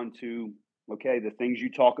carried on to, okay, the things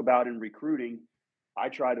you talk about in recruiting, I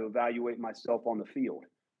try to evaluate myself on the field.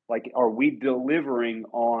 Like, are we delivering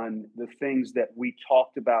on the things that we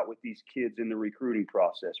talked about with these kids in the recruiting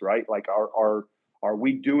process, right? Like, are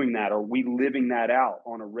we doing that? Are we living that out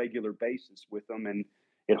on a regular basis with them? And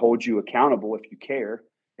it holds you accountable if you care.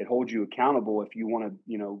 It holds you accountable if you want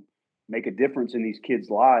to, make a difference in these kids'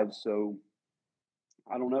 lives. So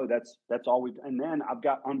I don't know. That's all we. And then I've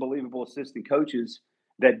got unbelievable assistant coaches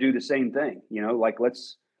that do the same thing. Like,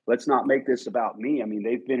 let's not make this about me. I mean,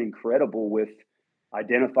 they've been incredible with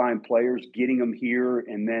identifying players, getting them here,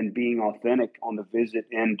 and then being authentic on the visit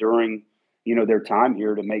and during their time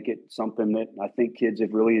here to make it something that I think kids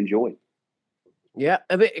have really enjoyed. Yeah,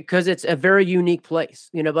 I mean, because it's a very unique place,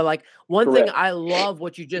 but, like, one thing Correct. I love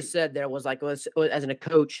what you just said there was, like, as a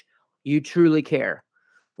coach, you truly care.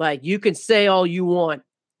 Like, you can say all you want,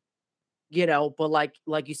 but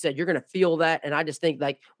like you said, you're gonna feel that, and I just think,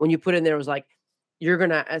 like, when you put in there, it was like, you're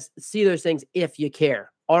gonna see those things if you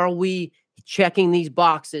care. Are we checking these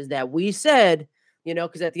boxes that we said?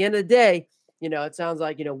 Because at the end of the day, it sounds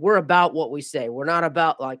like, we're about what we say. We're not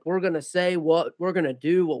about, like, we're gonna say what we're gonna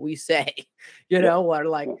do what we say, Yep. or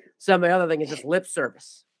like Yeah. some of the other thing is just lip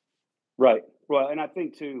service. Right. Well, and I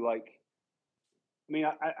think too, like, I mean,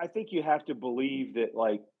 I think you have to believe that,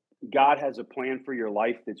 like, God has a plan for your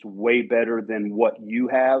life that's way better than what you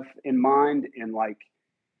have in mind. And, like,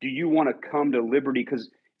 do you want to come to Liberty? Because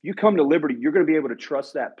you come to Liberty, you're going to be able to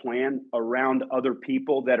trust that plan around other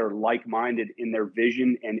people that are like minded in their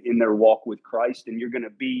vision and in their walk with Christ. And you're going to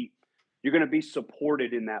be you're going to be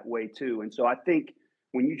supported in that way too. And so I think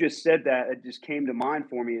when you just said that, it just came to mind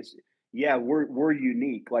for me is, yeah, we're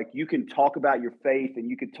unique. Like you can talk about your faith and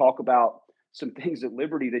you can talk about some things at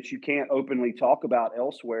Liberty that you can't openly talk about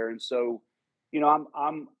elsewhere. And so, I'm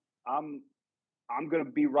I'm going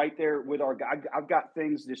to be right there with our guy. I've got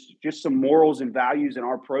things, just some morals and values in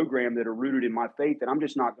our program that are rooted in my faith that I'm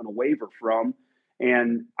just not going to waver from.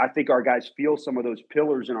 And I think our guys feel some of those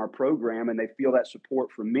pillars in our program, and they feel that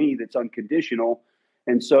support from me that's unconditional.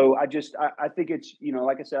 And so I think it's,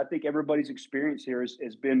 like I said, I think everybody's experience here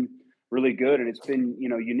has been really good, and it's been,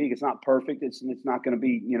 unique. It's not perfect. It's not going to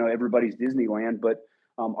be, everybody's Disneyland, but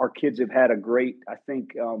our kids have had a great, I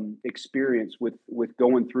think, experience with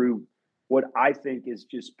going through what I think is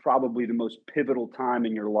just probably the most pivotal time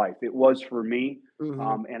in your life. It was for me.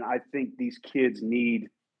 Mm-hmm. And I think these kids they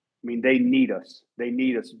need us. They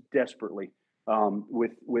need us desperately,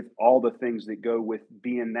 with all the things that go with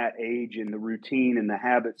being that age and the routine and the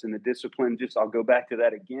habits and the discipline. I'll go back to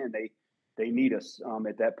that again. They need us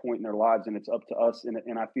at that point in their lives, and it's up to us.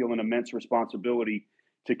 And I feel an immense responsibility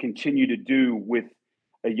to continue to do with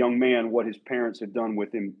a young man what his parents have done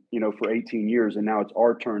with him, for 18 years. And now it's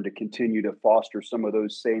our turn to continue to foster some of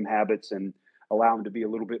those same habits and allow him to be a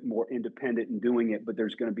little bit more independent in doing it. But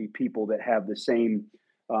there's going to be people that have the same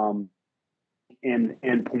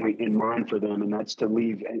end point in mind for them, and that's to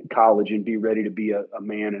leave college and be ready to be a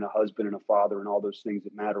man and a husband and a father and all those things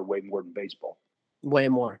that matter way more than baseball. Way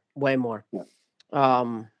more, way more. Yeah.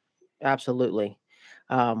 Absolutely.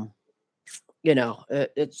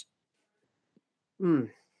 It's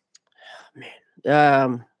man,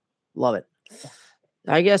 love it.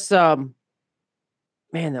 I guess, man,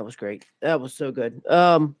 that was great. That was so good.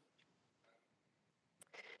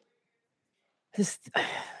 This,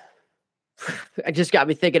 it just got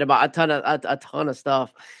me thinking about a ton of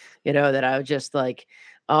stuff, that I was just like,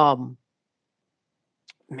 man,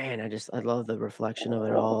 I love the reflection of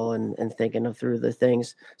it all and thinking of through the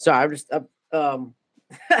things. So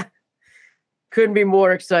couldn't be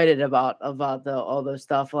more excited about all those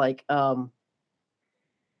stuff. Like, oh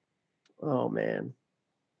man,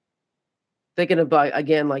 thinking about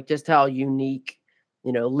again, like just how unique,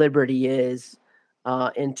 Liberty is,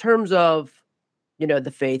 in terms of,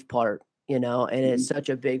 the faith part, and it's such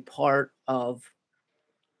a big part of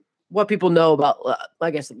what people know about,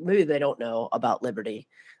 I guess maybe they don't know about Liberty,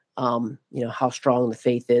 how strong the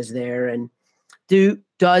faith is there. And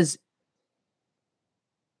does,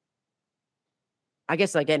 I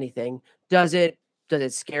guess, like anything, does it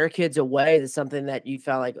scare kids away? Is it something that you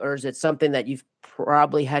felt like, or is it something that you've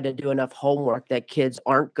probably had to do enough homework that kids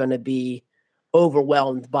aren't going to be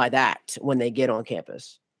overwhelmed by that when they get on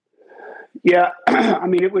campus? Yeah. I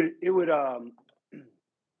mean, it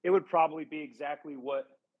would probably be exactly what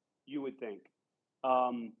you would think.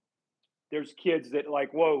 There's kids that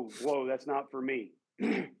like, whoa, that's not for me.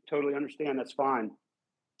 Totally understand. That's fine.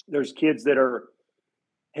 There's kids that are,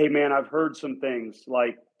 hey man, I've heard some things,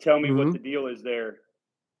 like, tell me what the deal is there.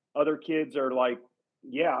 Other kids are like,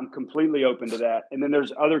 yeah, I'm completely open to that. And then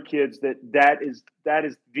there's other kids that is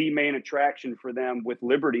the main attraction for them with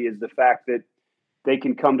Liberty, is the fact that they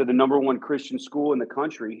can come to the number one Christian school in the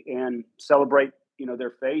country and celebrate,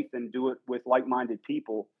 their faith and do it with like-minded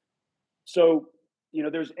people. So,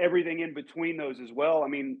 there's everything in between those as well. I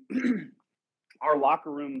mean, our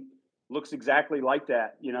locker room looks exactly like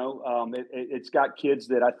that. It's got kids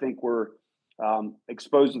that I think were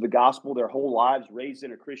exposed to the gospel their whole lives, raised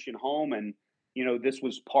in a Christian home. And, this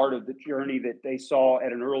was part of the journey that they saw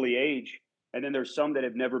at an early age. And then there's some that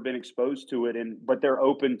have never been exposed to it, but they're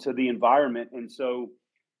open to the environment. And so,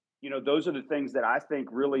 those are the things that I think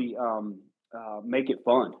really make it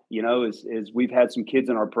fun. Is we've had some kids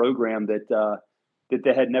in our program that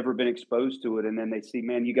they had never been exposed to it, and then they see,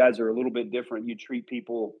 man, you guys are a little bit different. You treat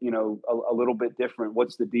people, a little bit different.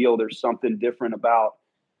 What's the deal? There's something different about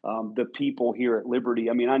the people here at Liberty.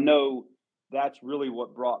 I mean, I know that's really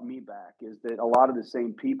what brought me back, is that a lot of the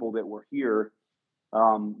same people that were here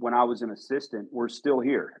when I was an assistant were still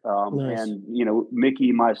here. Nice. And,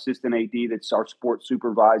 Mickey, my assistant AD, that's our sports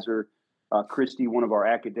supervisor, Christy, one of our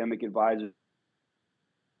academic advisors.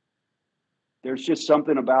 There's just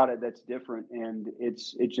something about it that's different, and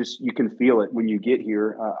it's just, you can feel it when you get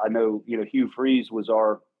here. I know, Hugh Freeze was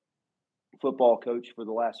our football coach for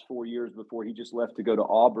the last 4 years before he just left to go to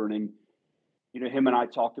Auburn, and him and I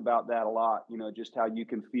talked about that a lot. Just how you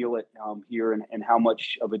can feel it here, and how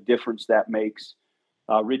much of a difference that makes.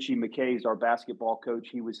 Richie McKay is our basketball coach.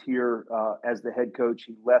 He was here as the head coach.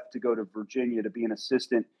 He left to go to Virginia to be an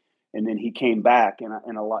assistant, and then he came back.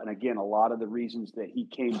 And a lot of the reasons that he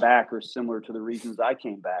came back are similar to the reasons I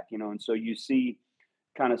came back. And so you see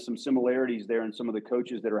kind of some similarities there in some of the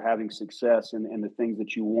coaches that are having success and the things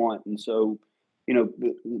that you want. And so,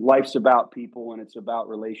 life's about people and it's about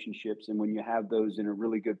relationships. And when you have those in a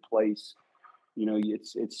really good place,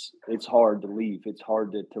 it's hard to leave. It's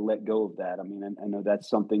hard to let go of that. I mean, I know that's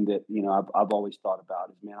something that, I've always thought about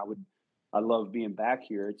is, man, I love being back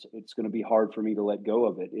here. It's going to be hard for me to let go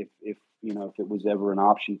of it if it was ever an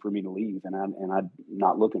option for me to leave, and I'm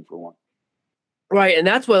not looking for one. Right. And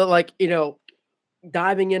that's what, like,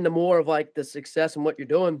 diving into more of like the success and what you're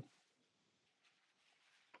doing.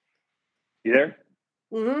 You there?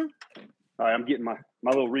 Mm-hmm. All right, I'm getting my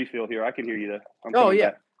little refill here. I can hear you though. Oh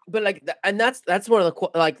yeah. Back. But like, and that's one of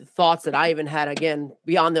the thoughts that I even had, again,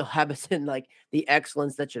 beyond the habits and like the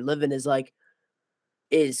excellence that you're living is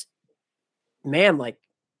man, like,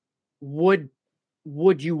 would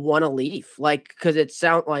you want to leave? Like, because it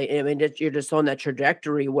sounds like, I mean, you're just on that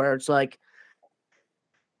trajectory where it's like,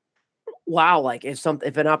 wow, like if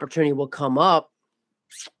an opportunity will come up,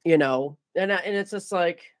 and it's just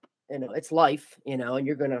like, it's life, and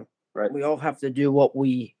you're gonna, right. We all have to do what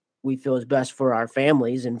we feel is best for our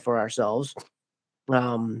families and for ourselves.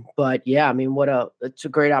 But yeah, I mean, it's a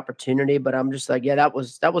great opportunity, but I'm just like, yeah, that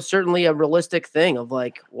was certainly a realistic thing of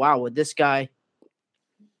like, wow, would this guy,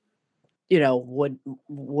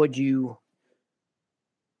 would you,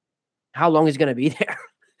 how long is going to be there?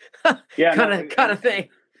 Yeah, kind of thing.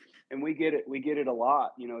 And we get it a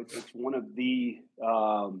lot. It's one of the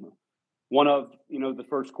the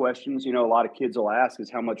first questions, a lot of kids will ask is,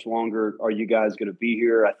 how much longer are you guys going to be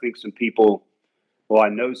here? I think I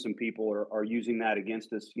know some people are using that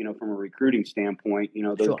against us, from a recruiting standpoint.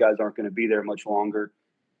 Those Sure. guys aren't going to be there much longer.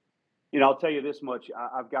 I'll tell you this much.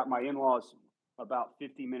 I've got my in-laws about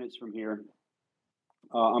 50 minutes from here.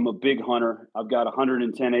 I'm a big hunter. I've got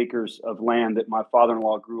 110 acres of land that my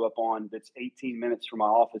father-in-law grew up on. That's 18 minutes from my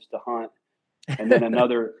office to hunt. And then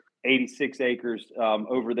another 86 acres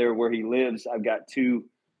over there where he lives. I've got two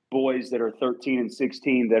boys that are 13 and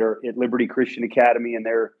 16 that are at Liberty Christian Academy, and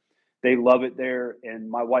they love it there. And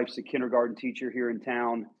my wife's a kindergarten teacher here in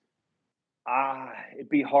town. It'd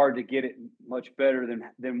be hard to get it much better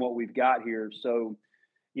than what we've got here. So,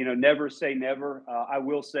 never say never. I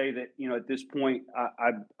will say that, at this point,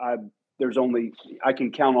 I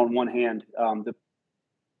can count on one hand the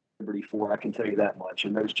Liberty for. I can tell you that much.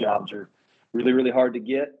 And those jobs are really, really hard to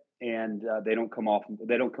get, and they don't come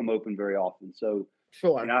open very often. So,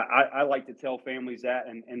 sure. And I like to tell families that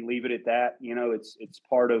and leave it at that. It's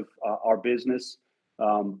part of our business,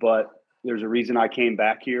 but there's a reason I came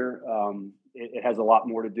back here. It has a lot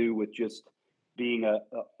more to do with just being I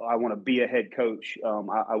want to be a head coach.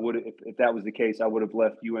 I would, if that was the case, I would have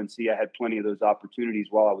left UNC. I had plenty of those opportunities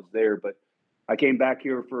while I was there, but I came back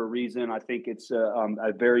here for a reason. I think it's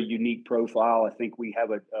a very unique profile. I think we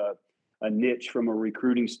have a niche from a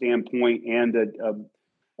recruiting standpoint and a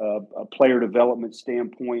player development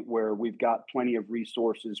standpoint where we've got plenty of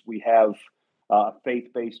resources. We have a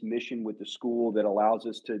faith-based mission with the school that allows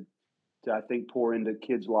us to I think pour into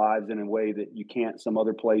kids' lives in a way that you can't some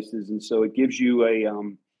other places, and so it gives you a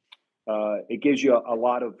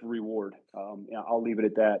lot of reward. I'll leave it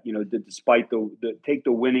at that. Despite take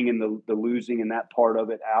the winning and the losing and that part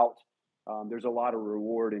of it out, there's a lot of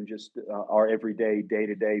reward in just our everyday,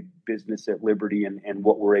 day-to-day business at Liberty and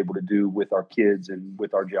what we're able to do with our kids and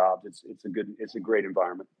with our jobs. It's a great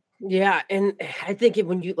environment. Yeah, and I think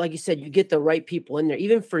when you, like you said, you get the right people in there,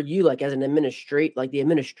 even for you, like as an the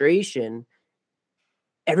administration,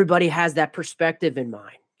 everybody has that perspective in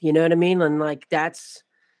mind. You know what I mean? And like that's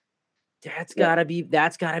gotta be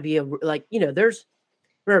a, like,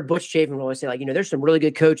 remember Butch Chafin would always say, like, there's some really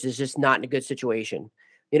good coaches just not in a good situation.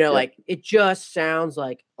 Like it just sounds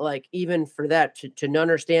like even for that to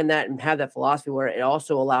understand that and have that philosophy where it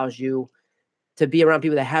also allows you to be around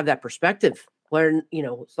people that have that perspective. Where,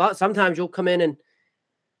 sometimes you'll come in and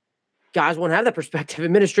guys won't have that perspective.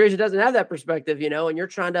 Administration doesn't have that perspective, and you're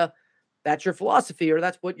trying to, that's your philosophy, or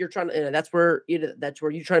that's what you're trying to, that's where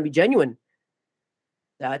you're trying to be genuine.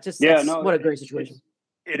 What a great situation.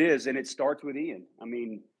 It is. And it starts with Ian. I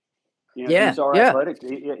mean, he's our athletic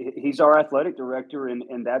director,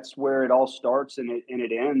 and that's where it all starts and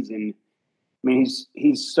it ends. And I mean,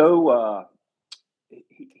 he's so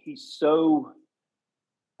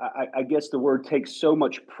I guess the word, takes so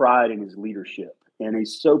much pride in his leadership, and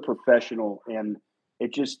he's so professional, and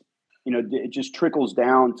it just trickles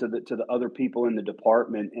down to the other people in the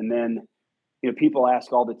department. And then, people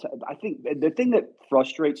ask all the time. I think the thing that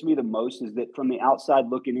frustrates me the most is that from the outside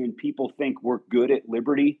looking in, people think we're good at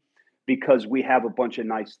Liberty because we have a bunch of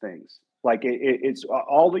nice things. Like it's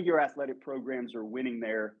all of your athletic programs are winning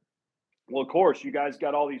there Well, of course, you guys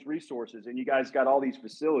got all these resources and you guys got all these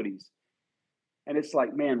facilities. And it's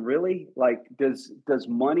like, man, really? Like, does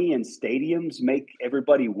money and stadiums make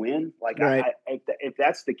everybody win? Like, Right. if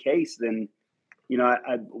that's the case, then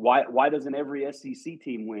why doesn't every SEC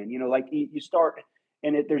team win? Like you start,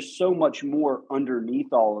 and there's so much more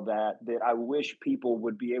underneath all of that that I wish people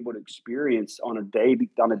would be able to experience on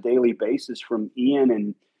a daily basis from Ian,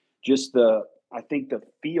 and just I think the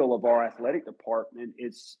feel of our athletic department.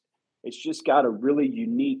 It's just got a really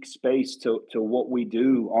unique space to what we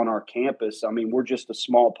do on our campus. I mean, we're just a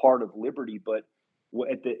small part of Liberty, but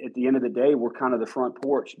at the end of the day, we're kind of the front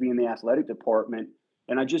porch, being the athletic department.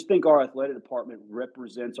 And I just think our athletic department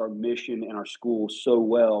represents our mission and our school so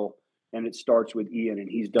well. And it starts with Ian, and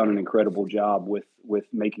he's done an incredible job with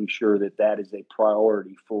making sure that is a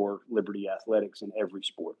priority for Liberty athletics in every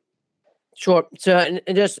sport. Sure. So,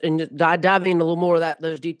 and diving into a little more of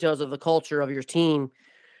those details of the culture of your team.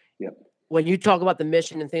 Yep. When you talk about the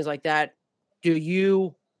mission and things like that, do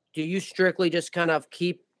you strictly just kind of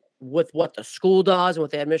keep with what the school does and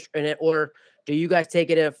with the administration, or do you guys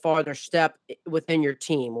take it a farther step within your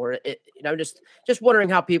team? Or just wondering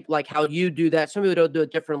how people, like, how you do that. Some people don't do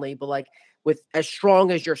it differently, but like, with as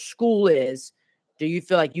strong as your school is, do you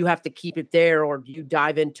feel like you have to keep it there, or do you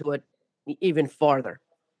dive into it even farther?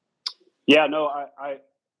 Yeah, no,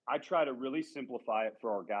 I try to really simplify it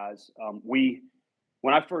for our guys.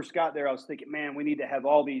 When I first got there, I was thinking, man, we need to have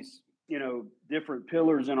all these, different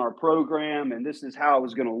pillars in our program, and this is how it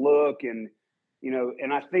was going to look. And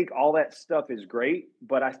I think all that stuff is great,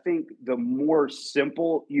 but I think the more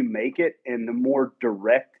simple you make it and the more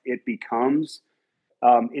direct it becomes,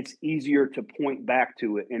 it's easier to point back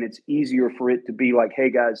to it. And it's easier for it to be like, hey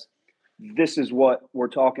guys, this is what we're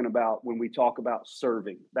talking about when we talk about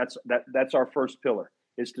serving. That's our first pillar,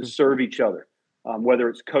 is to serve each other. Whether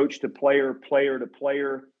it's coach to player, player to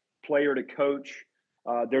player, player to coach.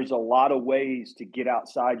 There's a lot of ways to get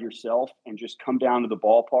outside yourself and just come down to the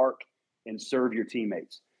ballpark and serve your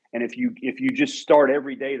teammates. And if you just start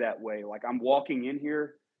every day that way, like, I'm walking in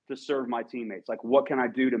here to serve my teammates. Like, what can I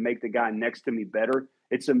do to make the guy next to me better?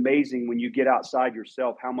 It's amazing when you get outside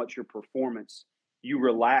yourself how much your performance, you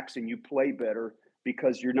relax and you play better,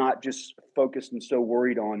 because you're not just focused and so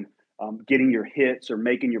worried on getting your hits or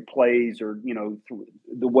making your plays, or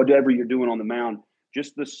whatever you're doing on the mound.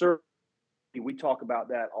 Just the serve. We talk about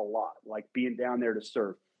that a lot, like being down there to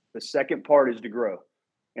serve. The second part is to grow,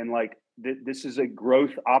 and like this is a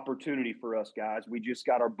growth opportunity for us guys. We just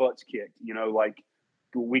got our butts kicked. Like,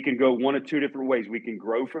 we can go one of two different ways. We can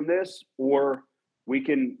grow from this, or we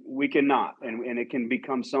can not, and it can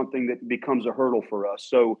become something that becomes a hurdle for us.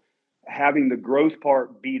 So having the growth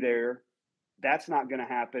part be there, that's not going to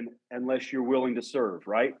happen unless you're willing to serve,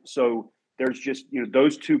 right? So there's just,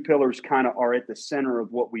 those two pillars kind of are at the center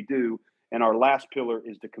of what we do. And our last pillar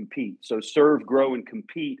is to compete. So serve, grow, and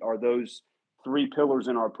compete are those three pillars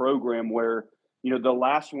in our program, where, the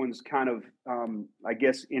last one's kind of, I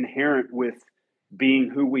guess, inherent with being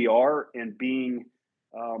who we are and being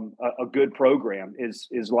a good program is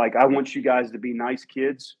like, I want you guys to be nice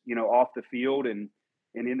kids, off the field and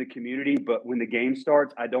in the community. But when the game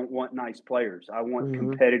starts, I don't want nice players. I want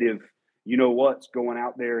competitive, what's going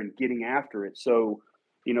out there and getting after it. So,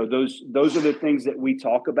 those are the things that we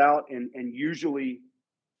talk about. And usually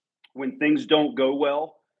when things don't go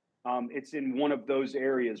well, it's in one of those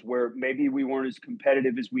areas where maybe we weren't as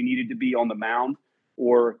competitive as we needed to be on the mound,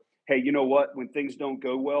 or, hey, you know what, when things don't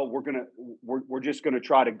go well, we're just going to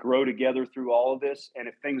try to grow together through all of this. And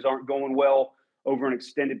if things aren't going well over an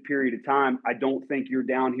extended period of time, I don't think you're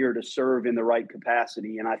down here to serve in the right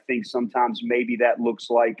capacity. And I think sometimes maybe that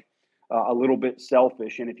looks like a little bit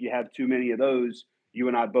selfish. And if you have too many of those, you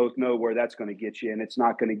and I both know where that's going to get you, and it's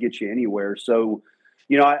not going to get you anywhere. So,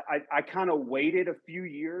 I kind of waited a few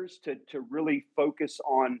years to really focus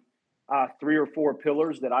on 3 or 4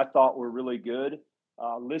 pillars that I thought were really good.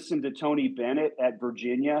 Listened to Tony Bennett at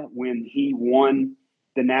Virginia when he won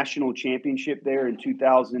the national championship there in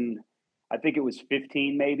 2000, I think it was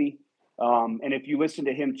 15 maybe. And if you listen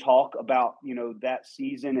to him talk about, that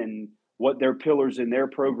season and what their pillars in their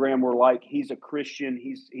program were like, he's a Christian,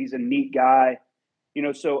 he's a neat guy.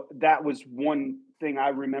 So that was one thing I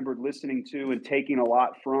remembered listening to and taking a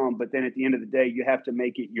lot from. But then at the end of the day, you have to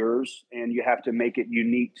make it yours, and you have to make it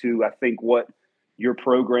unique to, I think, what your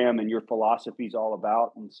program and your philosophy is all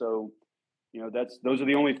about. And so, those are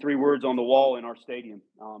the only 3 words on the wall in our stadium: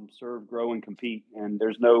 serve, grow, and compete. And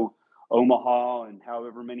there's no Omaha and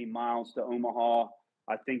however many miles to Omaha.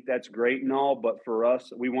 I think that's great and all, but for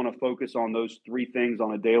us, we want to focus on those 3 things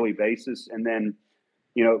on a daily basis. And then,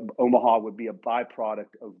 Omaha would be a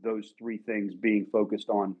byproduct of those three things being focused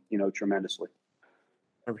on, tremendously.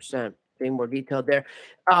 100%. Being more detailed there.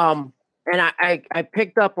 And I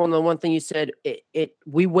picked up on the one thing you said.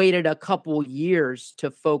 We waited a couple years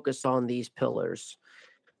to focus on these pillars,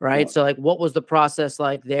 right? Yeah. So, like, what was the process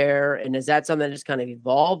like there? And is that something that just kind of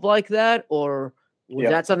evolved like that, or was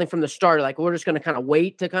Yeah. that something from the start? Like, we're just going to kind of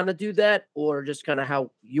wait to kind of do that, or just kind of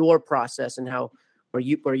how your process and how where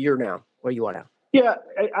you are now? Yeah,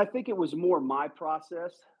 I think it was more my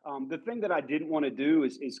process. The thing that I didn't want to do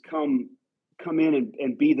is come in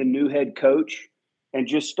and be the new head coach and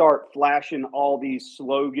just start flashing all these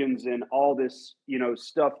slogans and all this,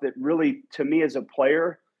 stuff that really, to me as a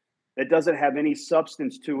player, that doesn't have any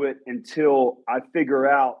substance to it until I figure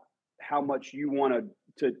out how much you want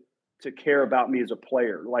to care about me as a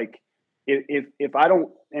player. Like if I don't,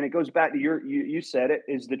 and it goes back to you said it,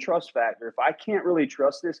 is the trust factor. If I can't really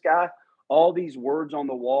trust this guy, all these words on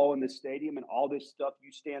the wall in the stadium and all this stuff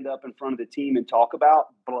you stand up in front of the team and talk about,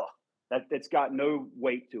 blah, that's got no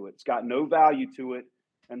weight to it. It's got no value to it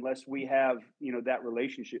unless we have, that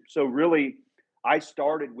relationship. So really, I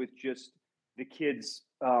started with just the kids,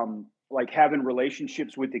 like having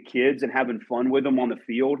relationships with the kids and having fun with them on the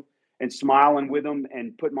field and smiling with them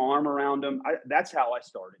and putting my arm around them. That's how I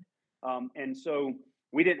started. And so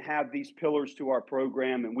we didn't have these pillars to our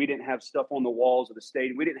program and we didn't have stuff on the walls of the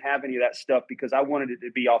stadium. We didn't have any of that stuff because I wanted it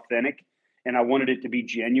to be authentic and I wanted it to be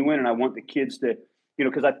genuine. And I want the kids to,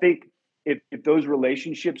 because I think if those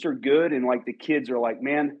relationships are good and like the kids are like,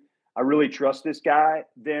 man, I really trust this guy,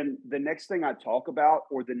 then the next thing I talk about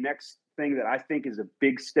or the next thing that I think is a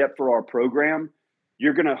big step for our program,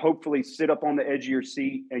 you're going to hopefully sit up on the edge of your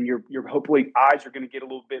seat and your hopefully eyes are going to get a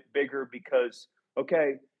little bit bigger because,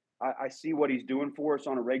 okay, I see what he's doing for us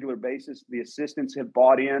on a regular basis. The assistants have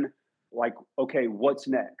bought in, like, okay, what's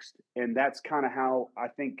next? And that's kind of how I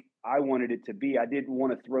think I wanted it to be. I didn't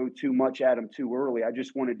want to throw too much at them too early. I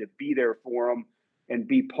just wanted to be there for them and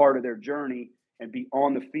be part of their journey and be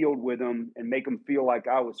on the field with them and make them feel like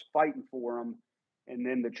I was fighting for them. And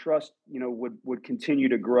then the trust, would continue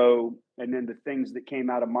to grow. And then the things that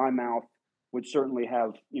came out of my mouth would certainly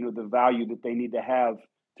have, the value that they need to have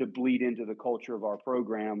to bleed into the culture of our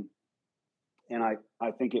program. And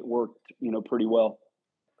I think it worked, pretty well.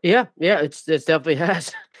 Yeah, it's definitely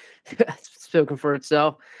has spoken for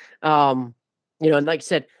itself. And like I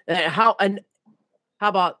said, how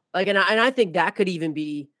about like, and I think that could even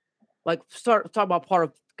be like start talk about part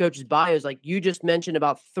of coaches' bios. Like you just mentioned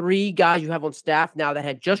about 3 guys you have on staff now that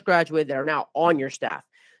had just graduated that are now on your staff.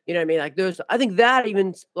 You know what I mean? Like I think that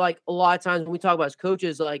even like a lot of times when we talk about as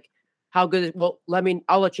coaches, like how good. Well,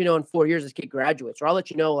 I'll let you know in 4 years this kid graduates, or I'll let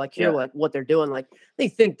you know like here Yeah. like what they're doing. Like they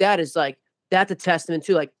think that is like that's a testament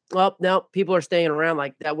to like, well, no, people are staying around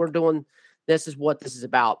like that. We're doing this is what this is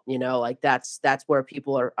about. Like that's where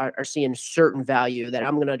people are seeing certain value that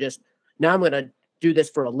I'm gonna do this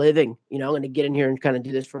for a living. I'm gonna get in here and kind of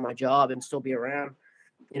do this for my job and still be around.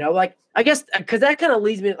 Like I guess because that kind of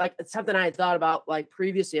leads me like it's something I had thought about like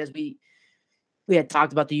previously as we had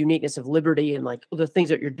talked about the uniqueness of Liberty and like the things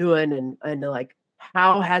that you're doing and like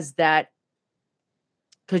how has that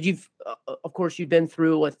because you've of course you've been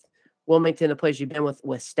through with Wilmington, the place you've been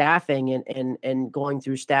with staffing and going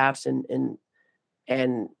through staffs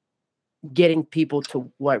and getting people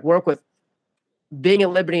to work with being at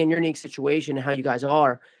Liberty in your unique situation and how you guys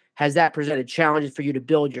are, has that presented challenges for you to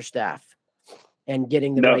build your staff and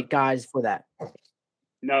getting the No, right guys for that?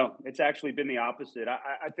 no, it's actually been the opposite.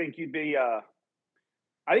 I think you'd be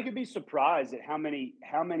surprised at how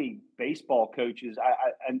many baseball coaches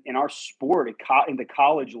in our sport in the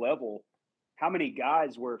college level, how many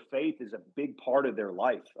guys where faith is a big part of their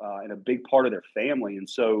life and a big part of their family. And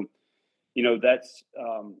so,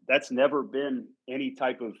 that's never been any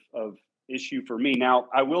type of issue for me. Now,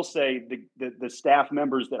 I will say the staff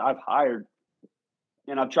members that I've hired,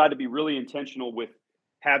 and I've tried to be really intentional with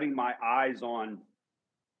having my eyes on,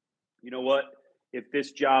 what, if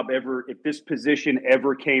this position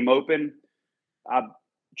ever came open,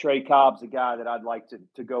 Trey Cobb's the guy that I'd like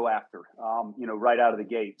to go after, right out of the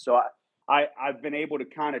gate. So I've been able to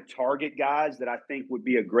kind of target guys that I think would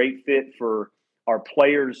be a great fit for our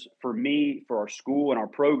players, for me, for our school and our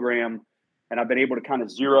program. And I've been able to kind of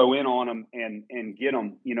zero in on them and get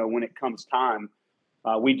them, when it comes time.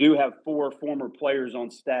 We do have 4 former players on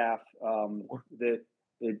staff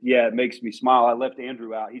it makes me smile. I left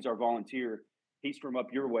Andrew out. He's our volunteer. He's from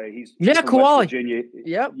up your way. He's from West Virginia.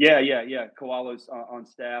 Yep. Yeah. Koala's on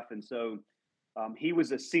staff. And so he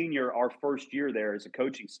was a senior our first year there as a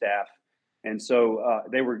coaching staff. And so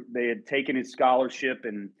they had taken his scholarship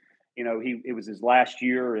and, it was his last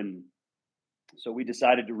year. And So we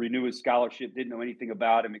decided to renew his scholarship. Didn't know anything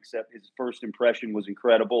about him except his first impression was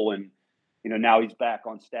incredible, and now he's back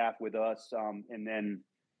on staff with us. And then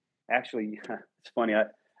actually, it's funny.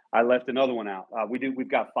 I left another one out. We've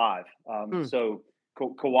got 5. So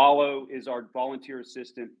Koalo is our volunteer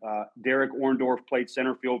assistant. Derek Orndorff played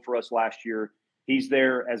center field for us last year. He's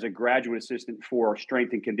there as a graduate assistant for our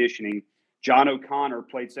strength and conditioning. John O'Connor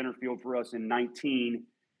played center field for us in 19.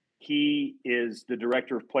 He is the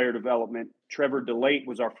director of player development. Trevor DeLate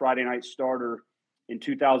was our Friday night starter in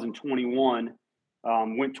 2021,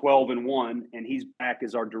 went 12-1, and he's back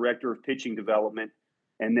as our director of pitching development.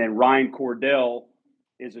 And then Ryan Cordell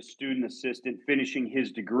is a student assistant finishing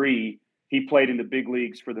his degree. He played in the big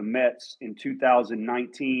leagues for the Mets in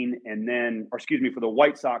 2019 for the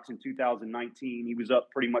White Sox in 2019. He was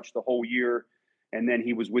up pretty much the whole year. And then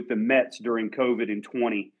he was with the Mets during COVID in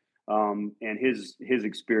 20. And his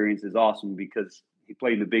experience is awesome because he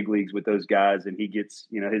played in the big leagues with those guys, and he gets,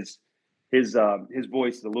 his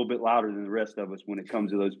voice is a little bit louder than the rest of us when it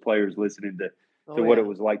comes to those players listening to what it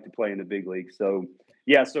was like to play in the big league. So,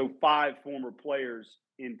 so 5 former players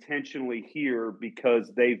intentionally here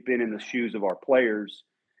because they've been in the shoes of our players,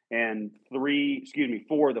 and 4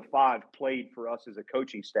 of the 5 played for us as a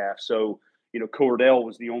coaching staff. So, Cordell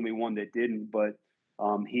was the only one that didn't, but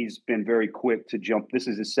he's been very quick to jump. This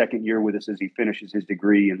is his second year with us as he finishes his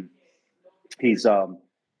degree, and he's a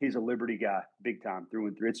Liberty guy, big time, through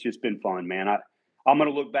and through. It's just been fun, man. I'm going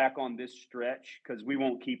to look back on this stretch because we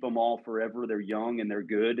won't keep them all forever. They're young and they're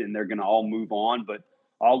good, and they're going to all move on. But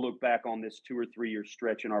I'll look back on this 2 or 3 year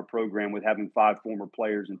stretch in our program with having 5 former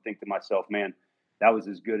players and think to myself, man, that was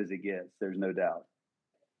as good as it gets. There's no doubt.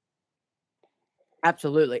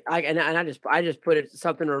 Absolutely. I just put it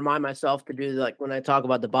something to remind myself to do, like when I talk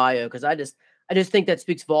about the bio, because I just think that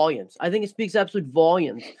speaks volumes. I think it speaks absolute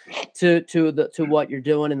volumes to what you're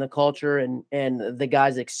doing in the culture and the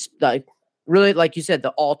guys really, like you said,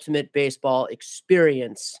 the ultimate baseball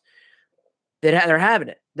experience that they're having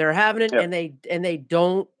it. They're having it, yep. and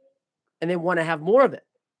they want to have more of it.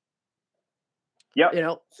 Yeah,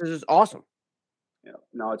 so this is awesome. Yeah,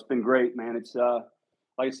 no, it's been great, man. It's like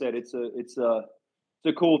I said, it's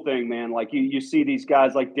a cool thing, man. Like you see these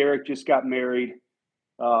guys, like Derek just got married.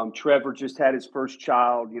 Trevor just had his first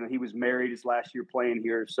child. He was married his last year playing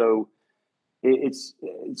here. So it's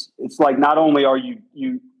like not only are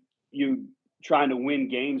you trying to win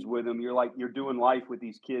games with them, you're doing life with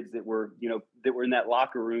these kids that were in that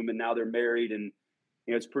locker room, and now they're married, and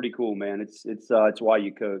it's pretty cool, man. It's why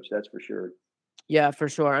you coach, that's for sure. Yeah, for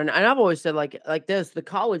sure. And I've always said like this, the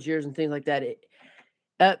college years and things like that,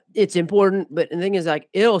 it's important, but the thing is, like,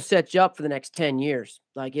 it'll set you up for the next 10 years.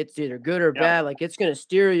 Like, it's either good or bad. Like, it's going to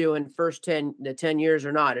steer you in first 10 years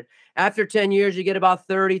or not. And after 10 years, you get about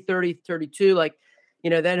 30, 32. Like,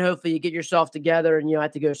 then hopefully you get yourself together and you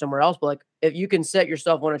have to go somewhere else. But like, if you can set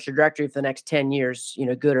yourself on a trajectory for the next 10 years,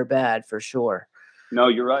 good or bad, for sure. No,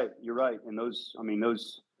 you're right. And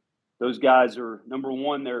those guys are, number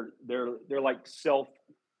one, they're like self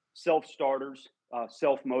starters,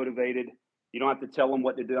 self-motivated. You don't have to tell them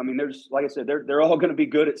what to do. I mean, like I said, they're all going to be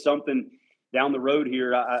good at something down the road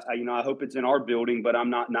here. I hope it's in our building, but I'm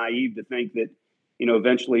not naive to think that,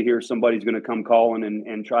 eventually here somebody's going to come calling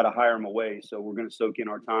and try to hire them away. So we're going to soak in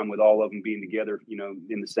our time with all of them being together,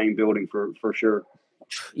 in the same building for sure.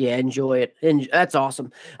 Yeah, enjoy it. And that's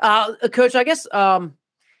awesome. Coach, I guess,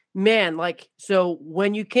 man, like, so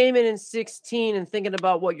when you came in 16 and thinking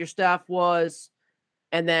about what your staff was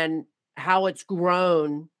and then how it's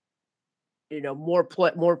grown,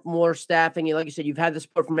 more staffing. Like you said, you've had the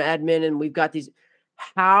support from admin, and we've got these.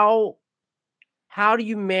 How do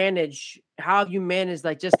you manage? How have you managed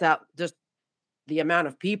like just the amount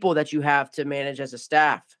of people that you have to manage as a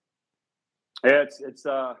staff? Yeah,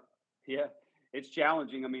 it's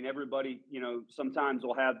challenging. I mean, everybody, sometimes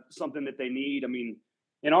will have something that they need. I mean,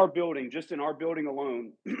 in our building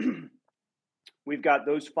alone, we've got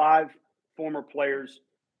those 5 former players,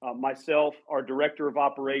 myself, our director of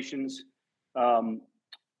operations,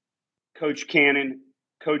 Coach Cannon,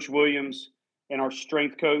 Coach Williams, and our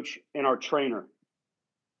strength coach and our trainer.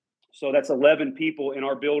 So that's 11 people in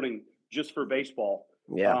our building just for baseball.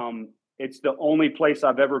 Yeah. It's the only place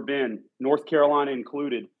I've ever been, North Carolina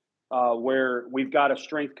included, where we've got a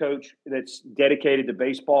strength coach that's dedicated to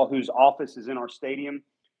baseball, whose office is in our stadium.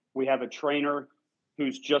 We have a trainer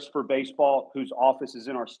who's just for baseball, whose office is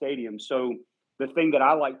in our stadium. So the thing that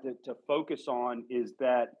I like to focus on is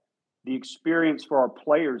that the experience for our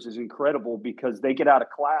players is incredible because they get out of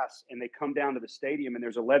class and they come down to the stadium and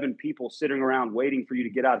there's 11 people sitting around waiting for you to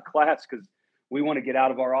get out of class because we want to get out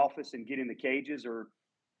of our office and get in the cages or,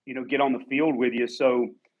 get on the field with you. So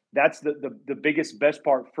that's the biggest best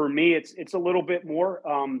part for me. It's a little bit more.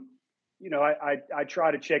 I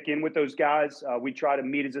try to check in with those guys. We try to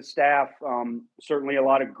meet as a staff. Certainly, a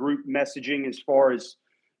lot of group messaging as far as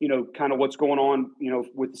kind of what's going on,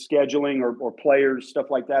 with scheduling or players, stuff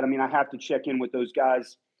like that. I mean, I have to check in with those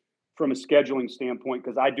guys from a scheduling standpoint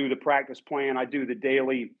because I do the practice plan. I do the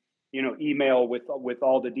daily, email with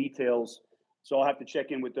all the details. So I'll have to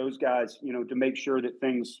check in with those guys, to make sure that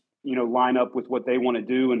things, line up with what they want to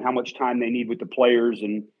do and how much time they need with the players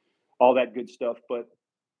and all that good stuff. But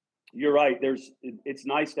you're right. It's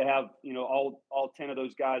nice to have, all 10 of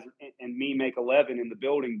those guys and me make 11 in the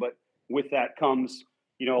building. But with that comes,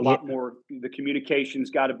 a lot more. The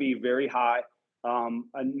communication's got to be very high.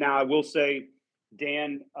 And now I will say,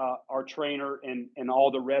 Dan, our trainer, and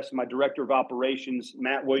all the rest, my director of operations,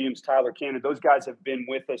 Matt Williams, Tyler Cannon, those guys have been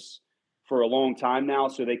with us for a long time now,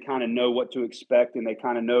 so they kind of know what to expect, and they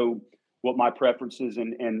kind of know what my preferences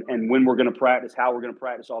and when we're going to practice, how we're going to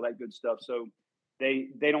practice, all that good stuff. So they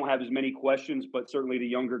don't have as many questions, but certainly the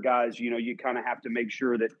younger guys, you kind of have to make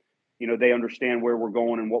sure that they understand where we're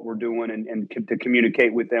going and what we're doing, and to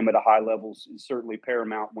communicate with them at a high level is certainly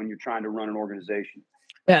paramount when you're trying to run an organization.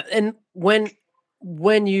 Yeah, and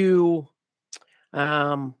when you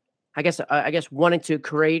I guess wanting to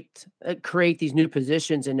create these new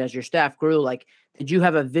positions, and as your staff grew, like, did you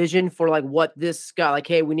have a vision for like what this guy, like,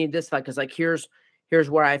 hey, we need this, like, because like here's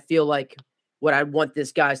where I feel like what I want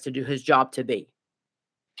this guy's to do his job to be?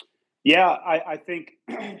 Yeah, I think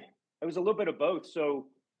it was a little bit of both. So,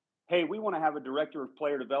 hey, we want to have a director of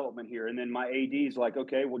player development here, and then my AD is like,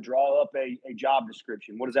 okay, we'll draw up a job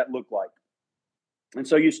description. What does that look like? And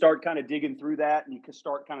so you start kind of digging through that, and you can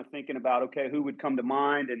start kind of thinking about, okay, who would come to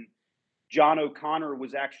mind? And John O'Connor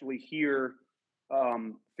was actually here,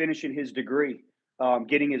 finishing his degree,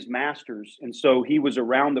 getting his master's. And so he was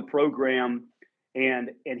around the program, and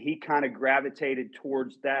he kind of gravitated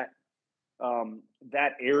towards that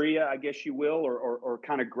area, I guess you will, or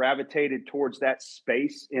kind of gravitated towards that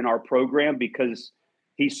space in our program because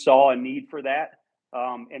he saw a need for that.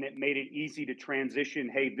 And it made it easy to transition.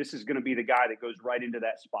 Hey, this is going to be the guy that goes right into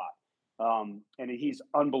that spot. And he's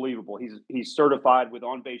unbelievable. He's certified with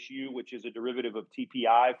On-Base U, which is a derivative of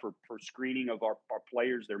TPI for screening of our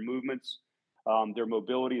players, their movements, their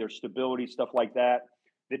mobility, their stability, stuff like that.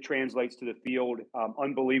 That translates to the field.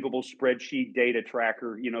 Unbelievable spreadsheet data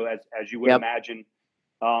tracker, as you would imagine.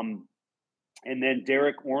 And then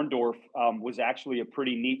Derek Orndorff was actually a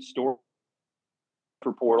pretty neat story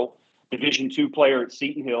for Portal. Division II player at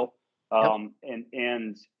Seton Hill,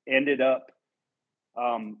 and ended up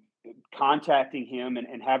contacting him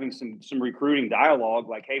and having some recruiting dialogue,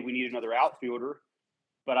 like, hey, we need another outfielder,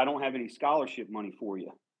 but I don't have any scholarship money for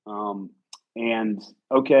you. And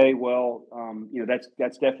okay, well,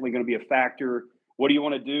 that's definitely going to be a factor. What do you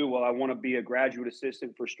want to do? Well, I want to be a graduate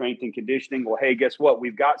assistant for strength and conditioning. Well, hey, guess what?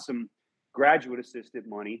 We've got some graduate assistant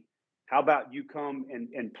money. How about you come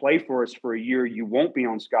and play for us for a year? You won't be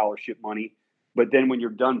on scholarship money, but then when you're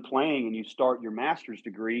done playing and you start your master's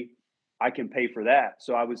degree, I can pay for that.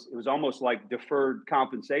 So it was almost like deferred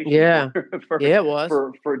compensation. Yeah, it was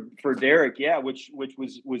for Derek. Yeah, which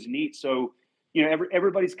was neat. So,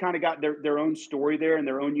 everybody's kind of got their own story there and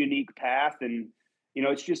their own unique path, and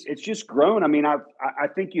it's just grown. I mean, I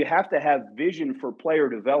think you have to have vision for player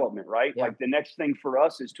development, right? Yeah. Like the next thing for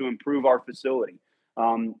us is to improve our facility.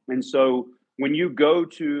 And so when you go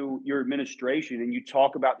to your administration and you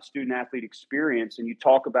talk about the student athlete experience and you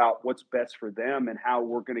talk about what's best for them and how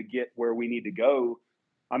we're going to get where we need to go,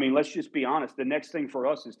 I mean, let's just be honest. The next thing for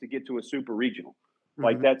us is to get to a super regional. Mm-hmm.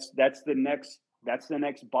 Like that's the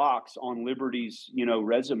next box on Liberty's,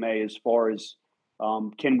 resume as far as,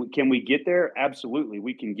 can we get there? Absolutely.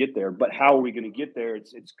 We can get there, but how are we going to get there?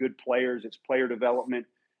 It's good players, it's player development.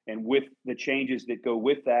 And with the changes that go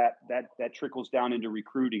with that trickles down into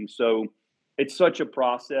recruiting. So it's such a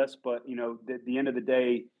process, but at the end of the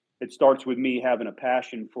day, it starts with me having a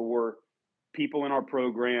passion for people in our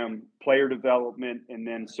program, player development, and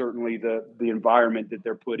then certainly the environment that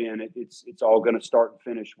they're put in. It's all going to start and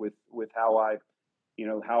finish with how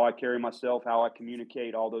I carry myself, how I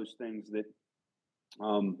communicate, all those things that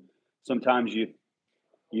sometimes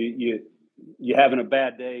you having a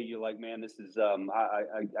bad day, you're like, man, this is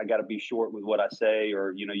I got to be short with what I say,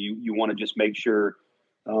 or you want to just make sure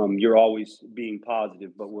you're always being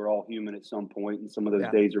positive, but we're all human at some point, and some of those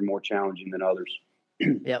days are more challenging than others.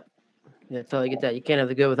 Yep. Yeah, totally get that. You can't have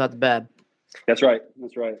the good without the bad. That's right.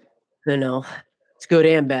 It's good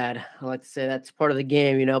and bad. I like to say that's part of the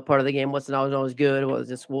game. Part of the game wasn't always good. What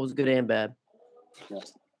was good and bad. Yeah.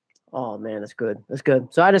 Oh man, that's good.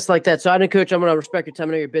 So I just like that. So I know, Coach, I'm gonna respect your time.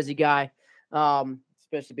 I know you're a busy guy.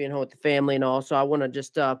 especially being home with the family and all. So I want to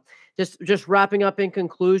just wrapping up in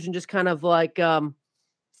conclusion, just kind of like,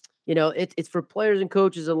 it's for players and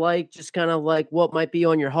coaches alike, just kind of like what might be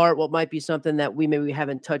on your heart, what might be something that we maybe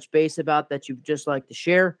haven't touched base about that you'd just like to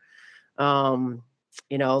share. Um,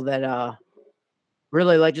 that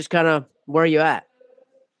really like just kind of where you at.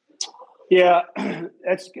 Yeah,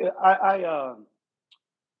 that's good. I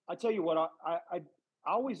tell you what, I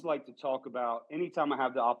always like to talk about anytime I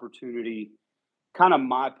have the opportunity, kind of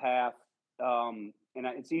my path,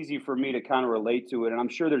 it's easy for me to kind of relate to it. And I'm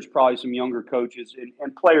sure there's probably some younger coaches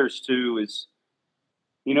and players too. Is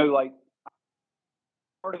like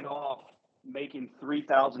started off making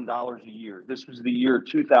 $3,000 a year. This was the year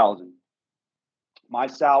 2000. My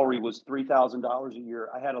salary was $3,000 a year.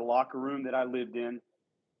 I had a locker room that I lived in.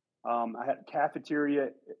 I had a cafeteria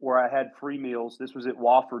where I had free meals. This was at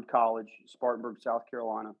Wofford College, Spartanburg, South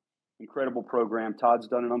Carolina. Incredible program. Todd's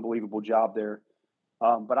done an unbelievable job there.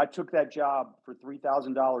 But I took that job for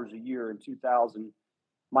 $3,000 a year in 2000.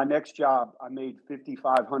 My next job, I made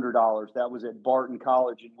 $5,500. That was at Barton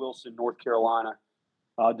College in Wilson, North Carolina,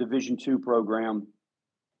 Division II program.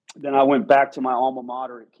 Then I went back to my alma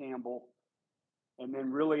mater at Campbell. And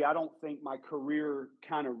then really, I don't think my career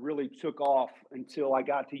kind of really took off until I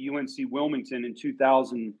got to UNC Wilmington in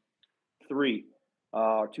 2003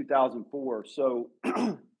 or 2004. So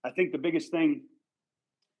I think the biggest thing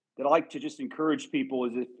that I like to just encourage people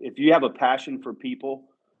is if you have a passion for people,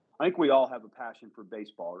 I think we all have a passion for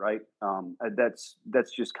baseball, right? That's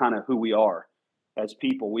just kind of who we are as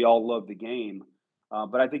people. We all love the game.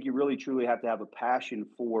 But I think you really truly have to have a passion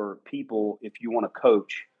for people if you want to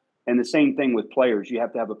coach. And the same thing with players. You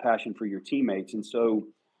have to have a passion for your teammates. And so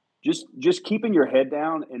just keeping your head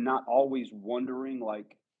down and not always wondering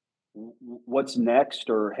like what's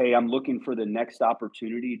next or, hey, I'm looking for the next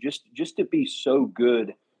opportunity. Just to be so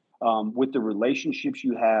good with the relationships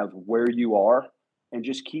you have where you are and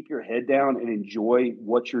just keep your head down and enjoy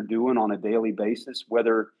what you're doing on a daily basis.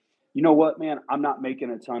 Whether, you know what, man, I'm not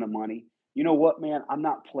making a ton of money. You know what, man, I'm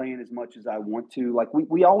not playing as much as I want to. Like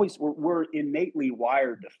we're innately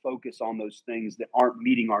wired to focus on those things that aren't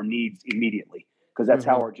meeting our needs immediately because that's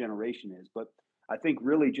how Mm-hmm. our generation is. But I think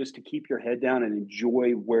really just to keep your head down and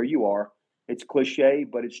enjoy where you are. It's cliche,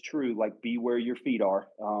 but it's true. Like be where your feet are,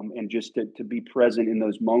 and just to be present in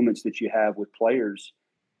those moments that you have with players.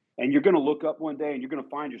 And you're going to look up one day and you're going to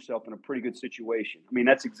find yourself in a pretty good situation. I mean,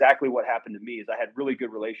 that's exactly what happened to me. Is I had really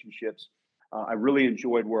good relationships. I really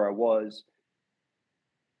enjoyed where I was.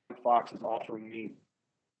 Fox is offering me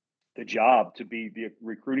the job to be the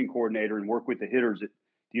recruiting coordinator and work with the hitters at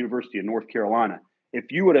the University of North Carolina.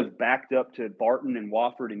 If you would have backed up to Barton and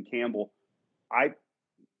Wofford and Campbell,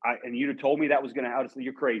 and you'd have told me that was going to happen,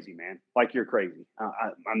 you're crazy, man. Like you're crazy.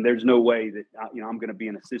 There's no way that I'm going to be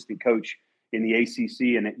an assistant coach in the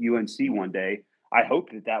ACC and at UNC one day. I hope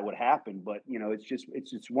that would happen, but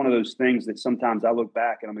it's just one of those things that sometimes I look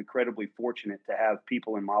back and I'm incredibly fortunate to have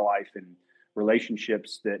people in my life and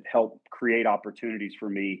relationships that help create opportunities for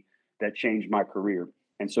me that changed my career.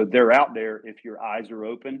 And so they're out there if your eyes are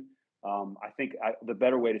open. I think the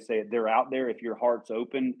better way to say it, they're out there if your heart's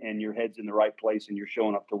open and your head's in the right place and you're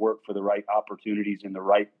showing up to work for the right opportunities and the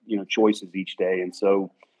right choices each day. And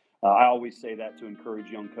so I always say that to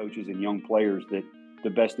encourage young coaches and young players that the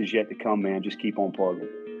best is yet to come, man. Just keep on plugging.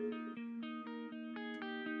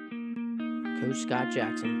 Coach Scott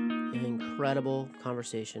Jackson, an incredible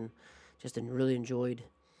conversation. Just really enjoyed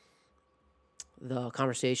the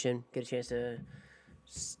conversation. Get a chance to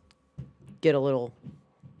get a little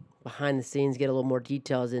behind the scenes, get a little more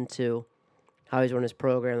details into how he's running his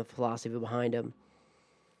program, the philosophy behind him.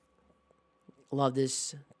 Love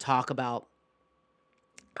this talk about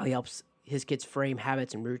how he helps his kids frame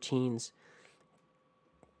habits and routines,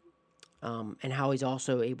 and how he's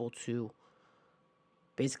also able to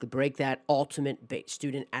basically break that ultimate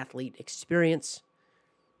student-athlete experience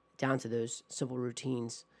down to those simple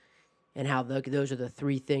routines, and how those are the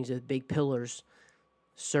three things, the big pillars: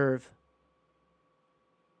 serve,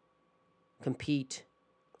 compete,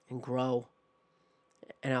 and grow.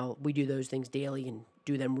 And how we do those things daily and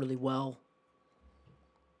do them really well,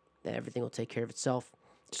 that everything will take care of itself.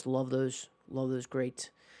 Just love those great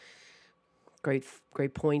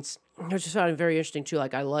points. It just sounded very interesting too.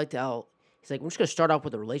 Like I liked how he's like, we're just gonna start off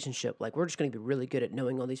with a relationship. Like we're just gonna be really good at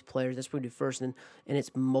knowing all these players. That's what we do first, and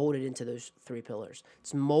it's molded into those three pillars.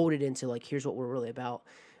 It's molded into like, here's what we're really about.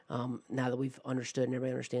 Now that we've understood and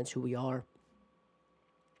everybody understands who we are,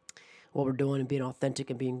 what we're doing, and being authentic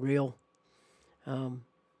and being real.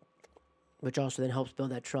 which also then helps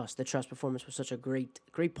build that trust. The trust performance was such a great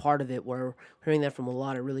part of it. We're hearing that from a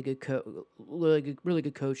lot of really good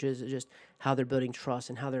coaches, just how they're building trust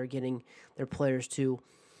and how they're getting their players to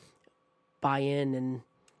buy in and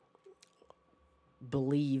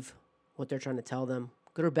believe what they're trying to tell them,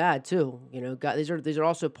 good or bad too. These are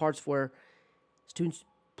also parts where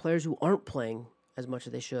players who aren't playing as much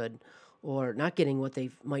as they should, or not getting what they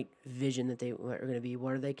might vision that they are going to be,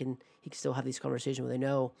 where he can still have these conversations where they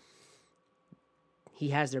know he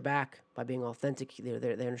has their back by being authentic.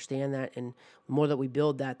 They understand that, and the more that we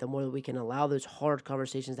build that, the more that we can allow those hard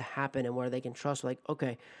conversations to happen, and where they can trust, like,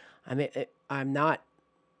 okay, I'm not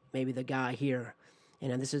maybe the guy here,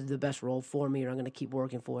 and this is the best role for me, or I'm going to keep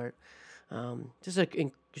working for it. Just a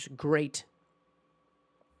great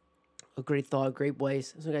thought, great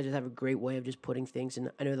ways. Some guys just have a great way of just putting things.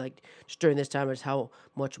 And I know, like, just during this time, just how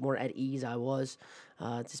much more at ease I was,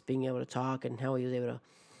 just being able to talk, and how he was able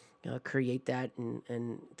to create that,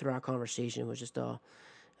 and through our conversation was just a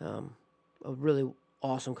really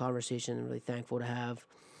awesome conversation, and really thankful to have.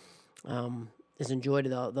 Just enjoyed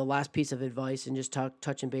the last piece of advice, and just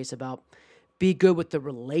touching base about be good with the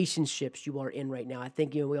relationships you are in right now. I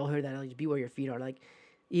think we all hear that, like, be where your feet are. Like,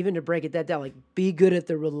 even to break that down, like, be good at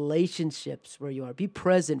the relationships where you are. Be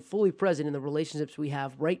present, fully present in the relationships we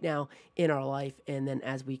have right now in our life, and then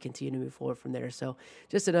as we continue to move forward from there. So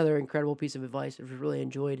just another incredible piece of advice. I really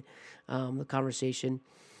enjoyed the conversation.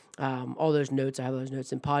 All those notes, I have those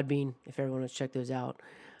notes in Podbean if everyone wants to check those out.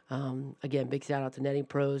 Again, big shout out to Netting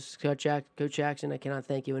Pros, Coach Jackson. I cannot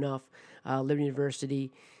thank you enough. Liberty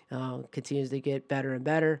University continues to get better and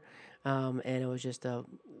better, and it was just a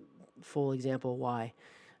full example of why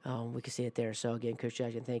we could see it there. So again, Coach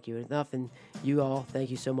Jackson, thank you enough, and you all, thank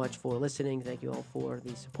you so much for listening. Thank you all for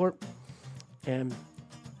the support, and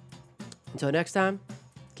until next time,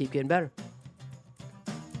 keep getting better.